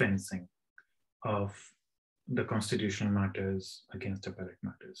ring fencing of the constitutional matters against appellate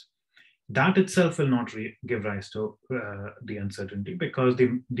matters. That itself will not give rise to the uncertainty, because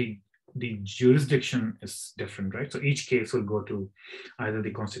the jurisdiction is different, right? So each case will go to either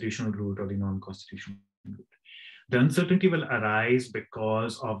the constitutional route or the non-constitutional route. The uncertainty will arise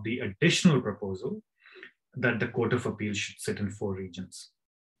because of the additional proposal that the Court of Appeal should sit in 4 regions.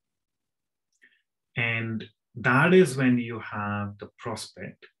 And that is when you have the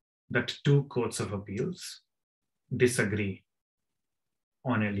prospect that 2 courts of appeals disagree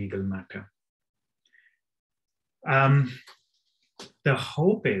on a legal matter. The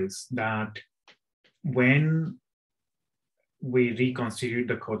hope is that when we reconstitute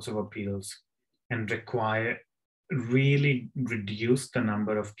the courts of appeals and really reduce the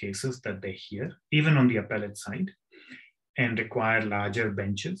number of cases that they hear, even on the appellate side, and require larger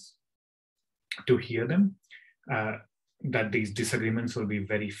benches to hear them, that these disagreements will be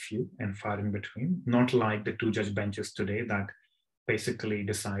very few and far in between, not like the 2-judge benches today that basically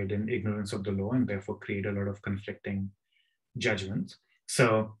decide in ignorance of the law and therefore create a lot of conflicting judgments.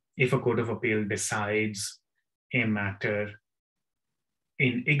 So if a court of appeal decides a matter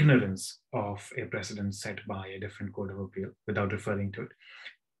in ignorance of a precedent set by a different court of appeal without referring to it,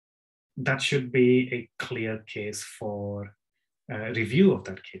 that should be a clear case for review of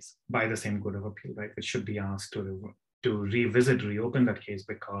that case by the same court of appeal, right? It should be asked to reopen that case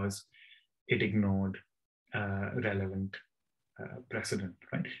because it ignored relevant precedent,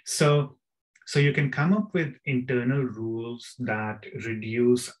 right? So you can come up with internal rules that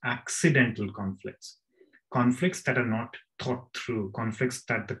reduce accidental conflicts that are not thought through, conflicts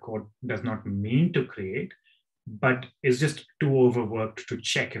that the court does not mean to create, but is just too overworked to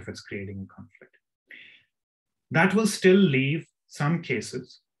check if it's creating a conflict. That will still leave some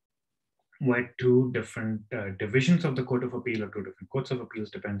cases where 2 different divisions of the Court of Appeal or 2 different courts of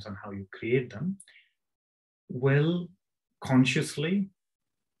appeals, depends on how you create them, will consciously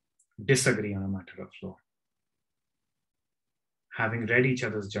disagree on a matter of law. Having read each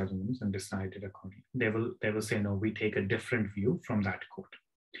other's judgments and decided accordingly, they will say, no, we take a different view from that court.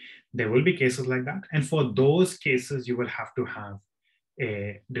 There will be cases like that. And for those cases, you will have to have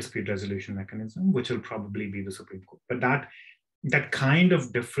a dispute resolution mechanism, which will probably be the Supreme Court. But that kind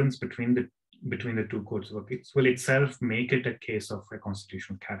of difference between the 2 courts of appeals will itself make it a case of a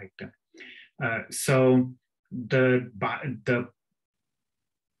constitutional character. So the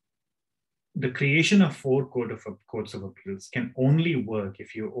creation of 4 courts of appeals can only work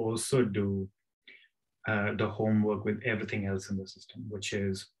if you also do the homework with everything else in the system, which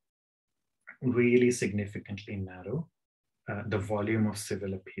is really significantly narrow the volume of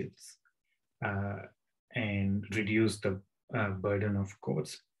civil appeals and reduce the burden of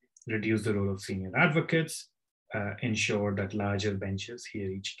courts, reduce the role of senior advocates, ensure that larger benches hear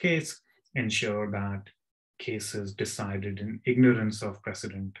each case, ensure that cases decided in ignorance of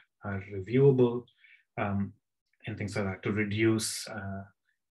precedent are reviewable, and things like that, to reduce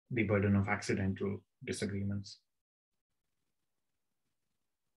the burden of accidental disagreements.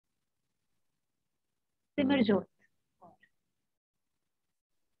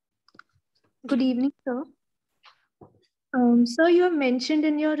 Good evening, sir. Sir, you have mentioned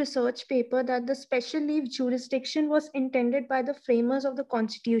in your research paper that the special leave jurisdiction was intended by the framers of the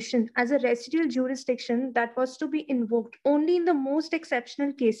Constitution as a residual jurisdiction that was to be invoked only in the most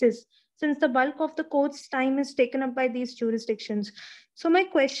exceptional cases, since the bulk of the court's time is taken up by these jurisdictions. So my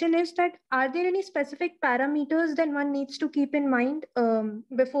question is that, are there any specific parameters that one needs to keep in mind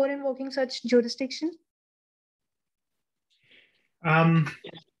before invoking such jurisdiction?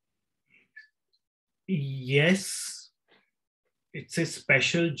 Yes, it's a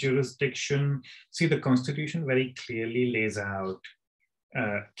special jurisdiction. See, the Constitution very clearly lays out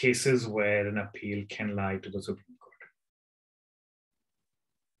cases where an appeal can lie to the Supreme Court.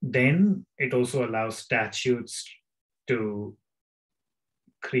 Then it also allows statutes to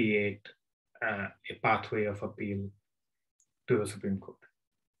create a pathway of appeal to the Supreme Court.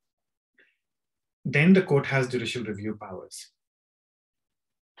 Then the court has judicial review powers.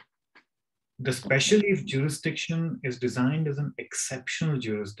 The special leave jurisdiction is designed as an exceptional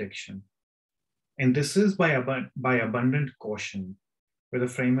jurisdiction. And this is by abundant caution, where the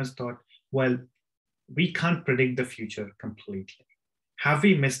framers thought, well, we can't predict the future completely. Have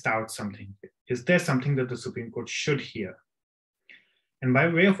we missed out something? Is there something that the Supreme Court should hear? And by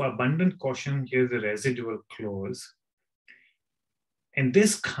way of abundant caution, here's a residual clause. And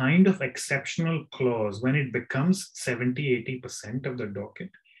this kind of exceptional clause, when it becomes 70–80% of the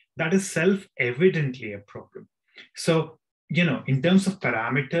docket, that is self-evidently a problem. So, in terms of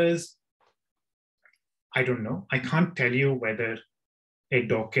parameters, I don't know. I can't tell you whether a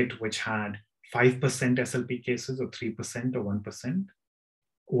docket which had 5% SLP cases or 3% or 1%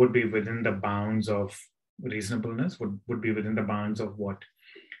 would be within the bounds of reasonableness, would be within the bounds of what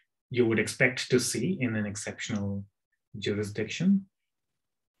you would expect to see in an exceptional jurisdiction.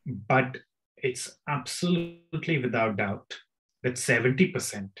 But it's absolutely without doubt that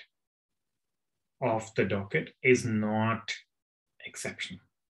 70% of the docket is not exceptional.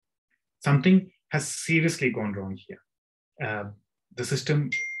 Something has seriously gone wrong here. The system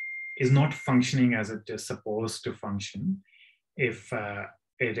is not functioning as it is supposed to function if a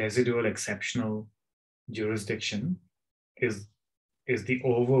residual exceptional jurisdiction is the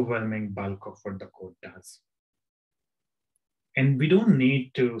overwhelming bulk of what the court does. And we don't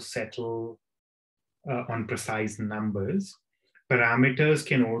need to settle on precise numbers. Parameters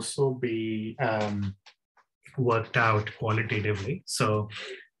can also be worked out qualitatively. So,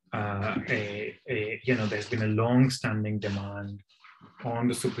 there's been a long-standing demand on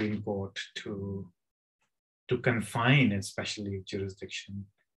the Supreme Court to confine its special leave jurisdiction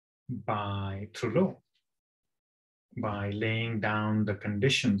through law, by laying down the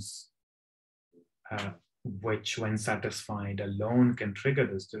conditions which, when satisfied, alone can trigger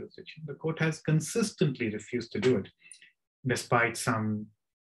this jurisdiction. The court has consistently refused to do it, despite some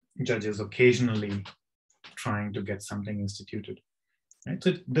judges occasionally trying to get something instituted. Right?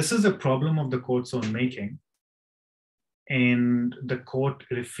 So this is a problem of the court's own making, and the court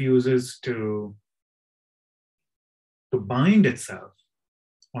refuses to bind itself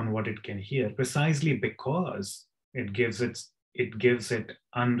on what it can hear, precisely because it gives it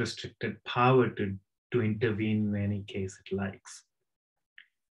unrestricted power to intervene in any case it likes.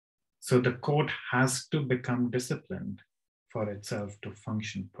 So the court has to become disciplined for itself to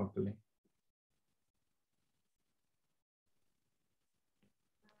function properly.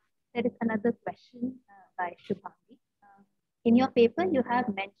 There is another question by Shubhangi. In your paper, you have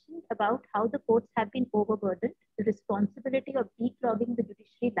mentioned about how the courts have been overburdened. The responsibility of declogging the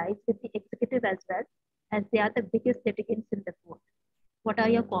judiciary lies with the executive as well, as they are the biggest litigants in the court. What are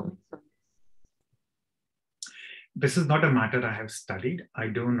your comments on this? This is not a matter I have studied. I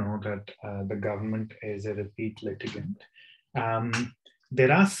do know that the government is a repeat litigant.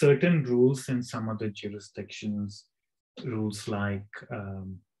 There are certain rules in some of the jurisdictions, rules like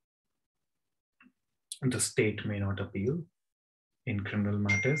the state may not appeal in criminal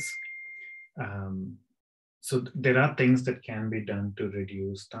matters. So there are things that can be done to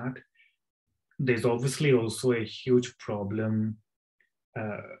reduce that. There's obviously also a huge problem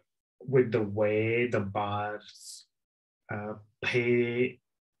with the way the bar's pay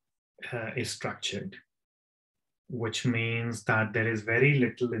is structured, which means that there is very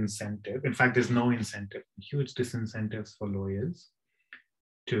little incentive. In fact, there's no incentive, huge disincentives for lawyers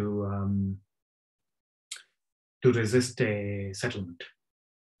to resist a settlement.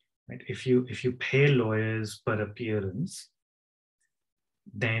 Right? If you pay lawyers per appearance,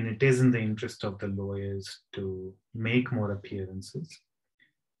 then it is in the interest of the lawyers to make more appearances.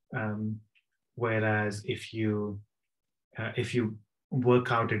 Whereas if you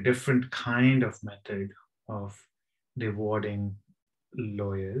work out a different kind of method of rewarding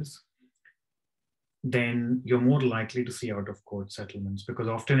lawyers, then you're more likely to see out of court settlements, because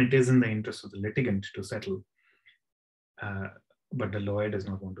often it is in the interest of the litigant to settle, but the lawyer does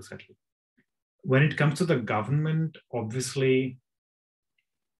not want to settle. When it comes to the government, obviously,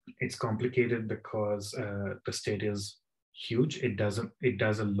 it's complicated because the state is huge. It does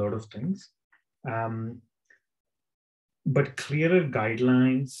a lot of things. But clearer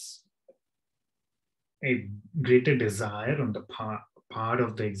guidelines, a greater desire on the part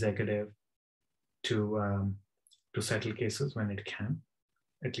of the executive to settle cases when it can,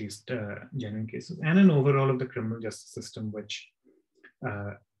 at least genuine cases, and an overall of the criminal justice system, which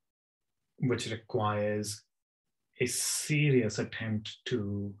requires a serious attempt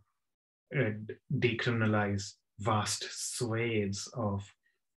to decriminalize vast swathes of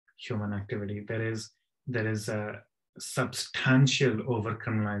human activity. There is a substantial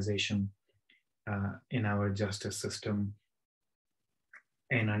overcriminalization in our justice system,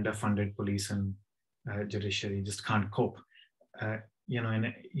 and underfunded police and judiciary just can't cope. And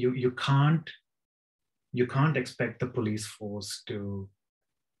you can't expect the police force to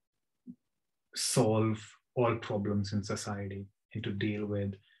solve all problems in society and to deal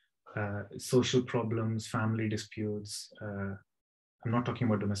with social problems, family disputes. I'm not talking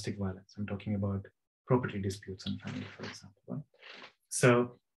about domestic violence. I'm talking about property disputes and family, for example. Right?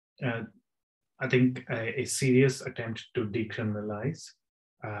 So I think a serious attempt to decriminalize,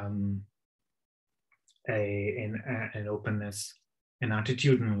 an openness, an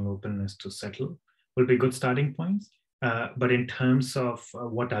attitudinal openness to settle will be good starting points. But in terms of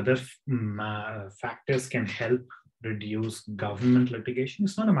what other factors can help reduce government litigation,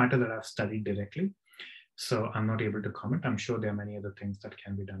 it's not a matter that I've studied directly, so I'm not able to comment. I'm sure there are many other things that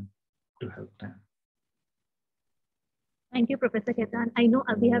can be done to help them. Thank you, Professor Khetan. I know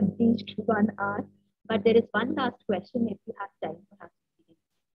we have reached 1 hour, but there is one last question if you have time, perhaps.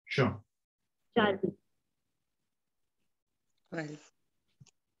 Sure. Charlie.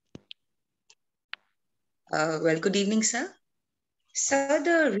 Well, good evening, sir. Sir,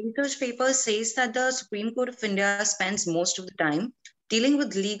 the research paper says that the Supreme Court of India spends most of the time dealing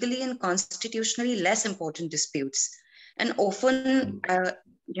with legally and constitutionally less important disputes. And often,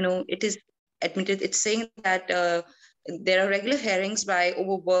 it is admitted, it's saying that there are regular hearings by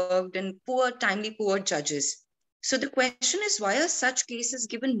overworked and timely poor judges. So the question is, why are such cases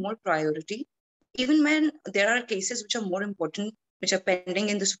given more priority, even when there are cases which are more important, which are pending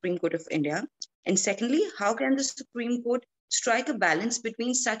in the Supreme Court of India? And secondly, how can the Supreme Court strike a balance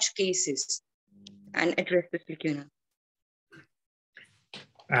between such cases and address this lacuna?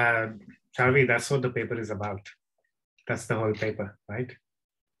 Charvi, that's what the paper is about. That's the whole paper, right?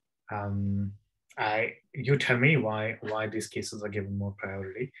 You tell me why these cases are given more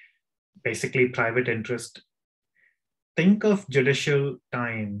priority. Basically, private interest. Think of judicial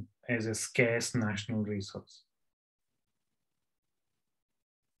time as a scarce national resource.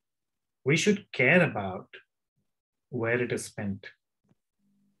 We should care about where it is spent.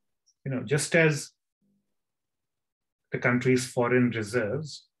 Just as the country's foreign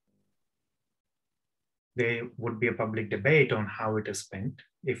reserves, there would be a public debate on how it is spent.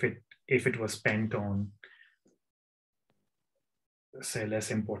 If it was spent on, say,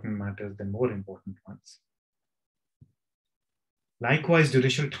 less important matters than more important ones. Likewise,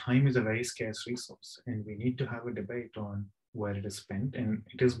 judicial time is a very scarce resource, and we need to have a debate on where it is spent, and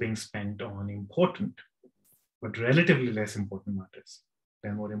it is being spent on important, but relatively less important matters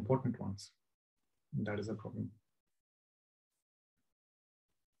than more important ones. That is a problem.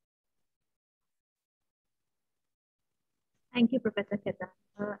 Thank you, Professor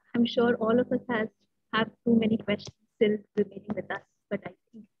Khetan. I'm sure all of us have too many questions still remaining with us, but I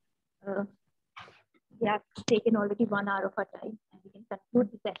think we have taken already 1 hour of our time and we can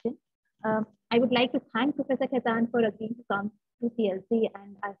conclude the session. I would like to thank Professor Khetan for agreeing to come to CLC,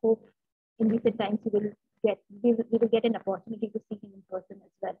 and I hope in recent times we will get an opportunity to see him in person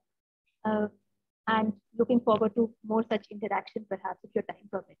as well. And looking forward to more such interaction, perhaps if your time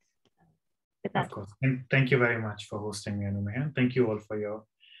permits. Of course. And thank you very much for hosting me, Anumeha. Thank you all for your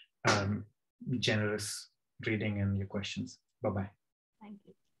generous reading and your questions. Bye-bye.